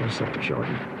Immaculada Concepcion,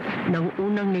 nang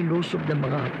unang nilusob ng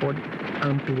mga hapon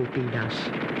ang Pilipinas.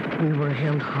 We were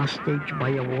held hostage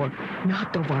by a war not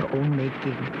of our own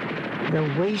making, the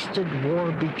wasted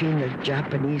war between the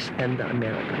Japanese and the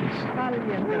Americans.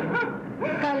 Cállate.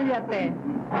 Cállate.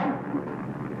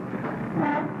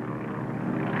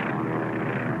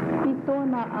 Ito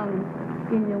na ang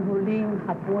inyong huling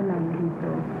hapunan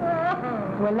dito.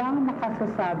 Walang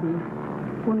makasasabi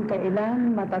kung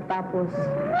kailan matatapos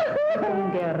itong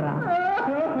gera.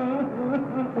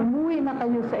 Umuwi na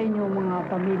kayo sa inyong mga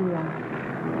pamilya.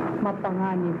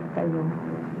 Mapanganib kayo.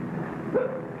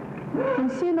 Kung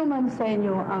sino man sa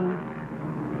inyo ang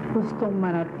gustong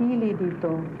manatili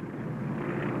dito,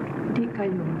 di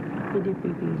kayo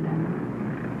pinipigilan.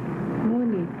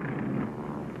 Ngunit,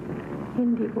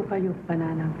 hindi ko kayo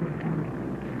pananagutan.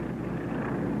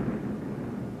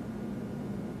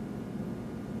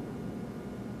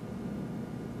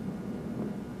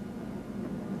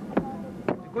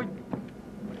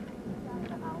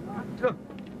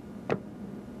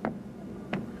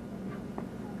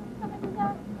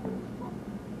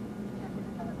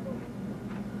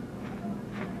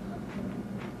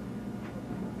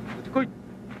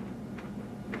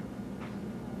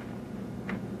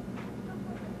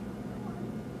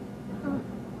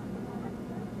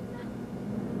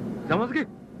 Sama sige.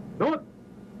 Lawat.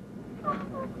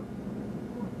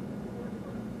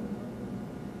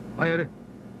 Ay, are.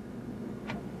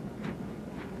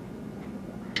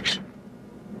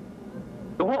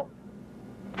 Tungo.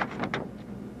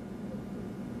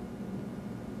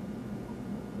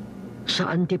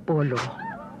 Sa Antipolo,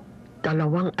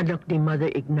 dalawang anak ni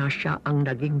Mother Ignacia ang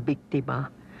naging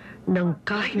biktima ng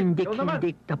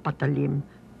kahindik-hindik na patalim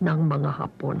ng mga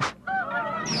Hapon.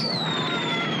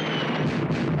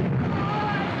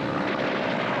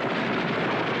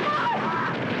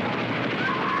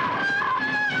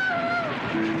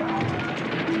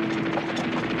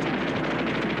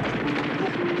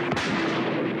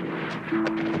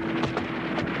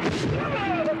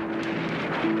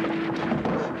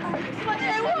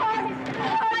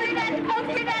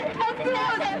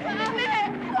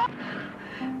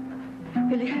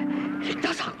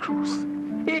 Iligtas ang krus!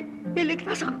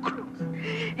 Iligtas ang krus!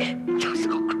 Iligtas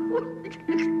ang krus!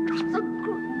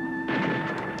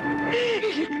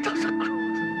 Iligtas ang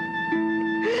krus!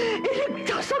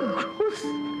 Iligtas ang krus!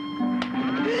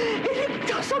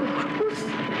 Iligtas ang krus!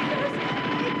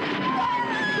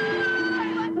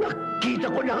 Nakita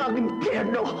ko na ang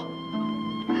impyerno!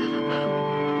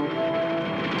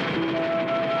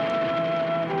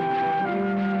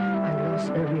 I lost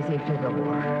everything to the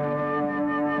war.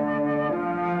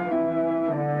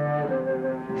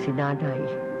 Si nanay,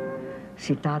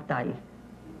 si tatay,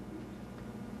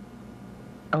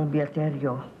 ang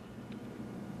Beaterio,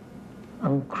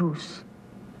 ang krus,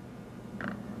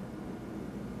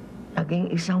 naging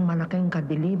isang malaking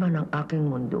kadiliman ng aking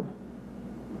mundo.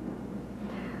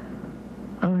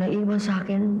 Ang naiwan sa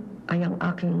akin ay ang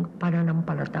aking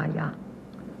pananampalataya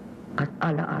at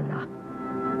alaala.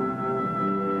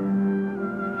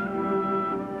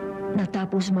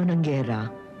 Natapos man ang gera,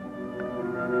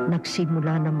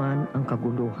 nagsimula naman ang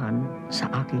kaguluhan sa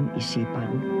aking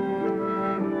isipan.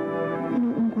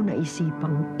 Noong ko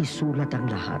naisipang isulat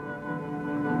ang lahat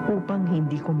upang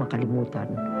hindi ko makalimutan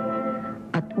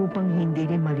at upang hindi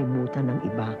rin malimutan ng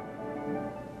iba.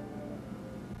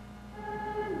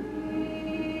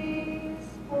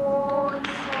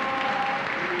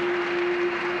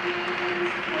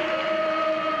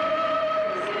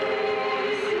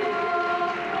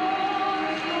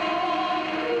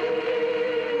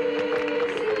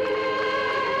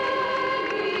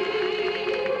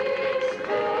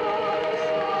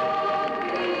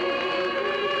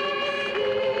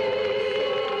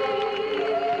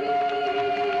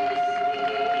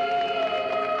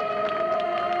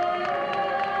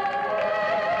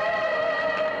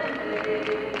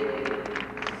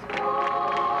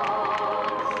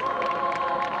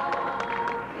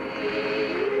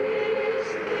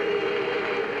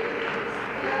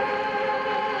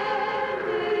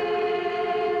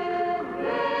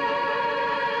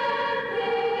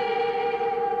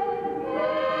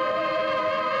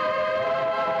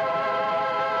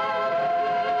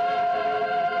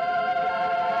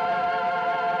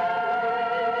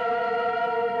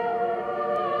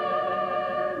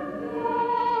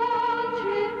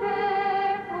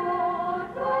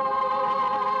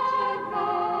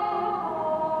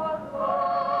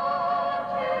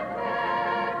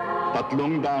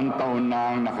 300 taon na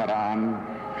ang nakaraan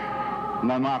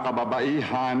na mga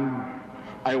kababaihan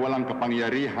ay walang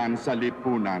kapangyarihan sa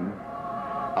lipunan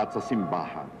at sa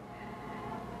simbahan.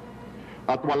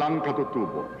 At walang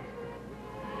katutubo.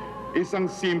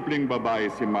 Isang simpleng babae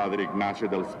si Mother Ignacia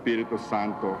del Espiritu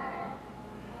Santo.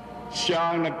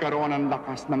 Siya ang nagkaroon ng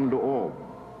lakas ng loob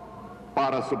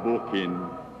para subukin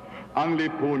ang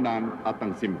lipunan at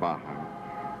ang simbahan.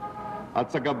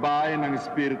 At sa gabay ng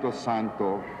Espiritu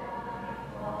Santo,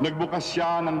 nagbukas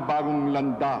siya ng bagong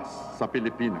landas sa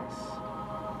Pilipinas.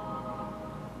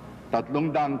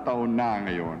 300 taon na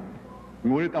ngayon,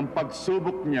 ngunit ang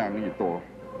pagsubok niyang ito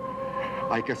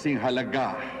ay kasing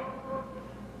halaga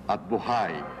at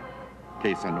buhay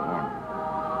kaysa noon.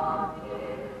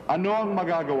 Ano ang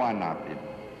magagawa natin?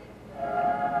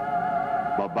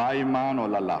 Babae man o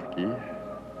lalaki,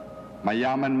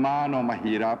 mayaman man o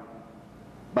mahirap,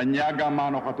 banyaga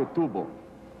man o katutubo,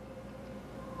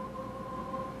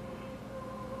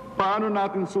 paano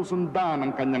natin susundan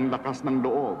ang kanyang lakas ng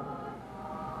loob?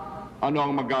 Ano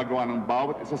ang magagawa ng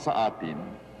bawat isa sa atin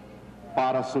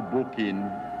para subukin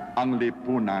ang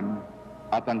lipunan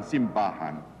at ang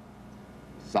simbahan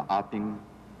sa ating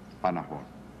panahon?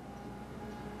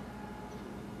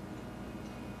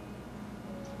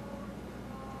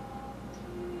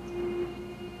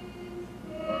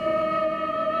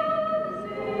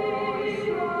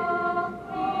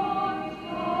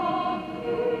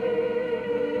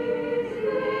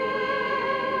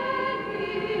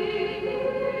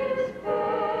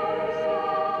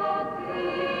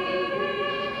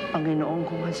 Panginoong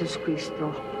kong Jesus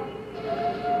Kristo,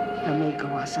 na may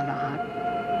gawa sa lahat,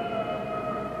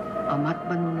 Ama't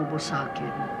manunubos sa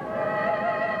akin,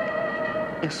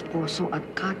 esposo at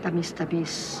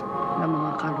katamis-tamis na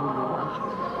mga kaluluwa.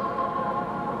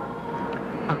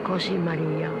 Ako si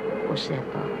Maria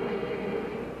Josefa.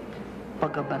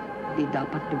 Pagabat di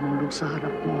dapat dumulog sa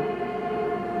harap mo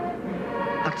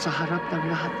at sa harap ng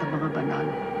lahat ng mga banal.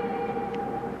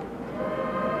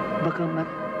 Bagamat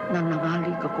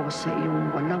nangangalig ako sa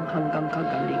iyong walang hanggang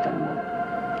kagalingan mo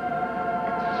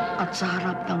at sa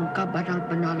harap ng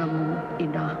kabanal-banalang mong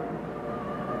ina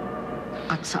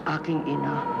at sa aking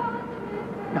ina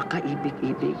na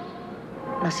kaibig-ibig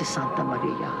na si Santa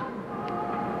Maria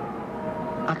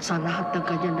at sa lahat ng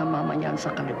kanyang namamayan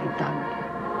sa kalangitan,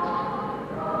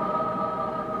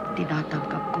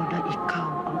 tinatanggap ko na ikaw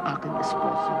ang aking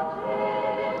esposo.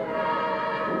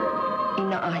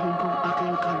 Inaahin ko ang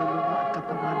aking kaluluwa at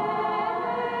katawan.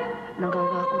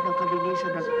 Nangangako ng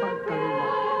kalinisan at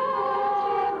pagtalima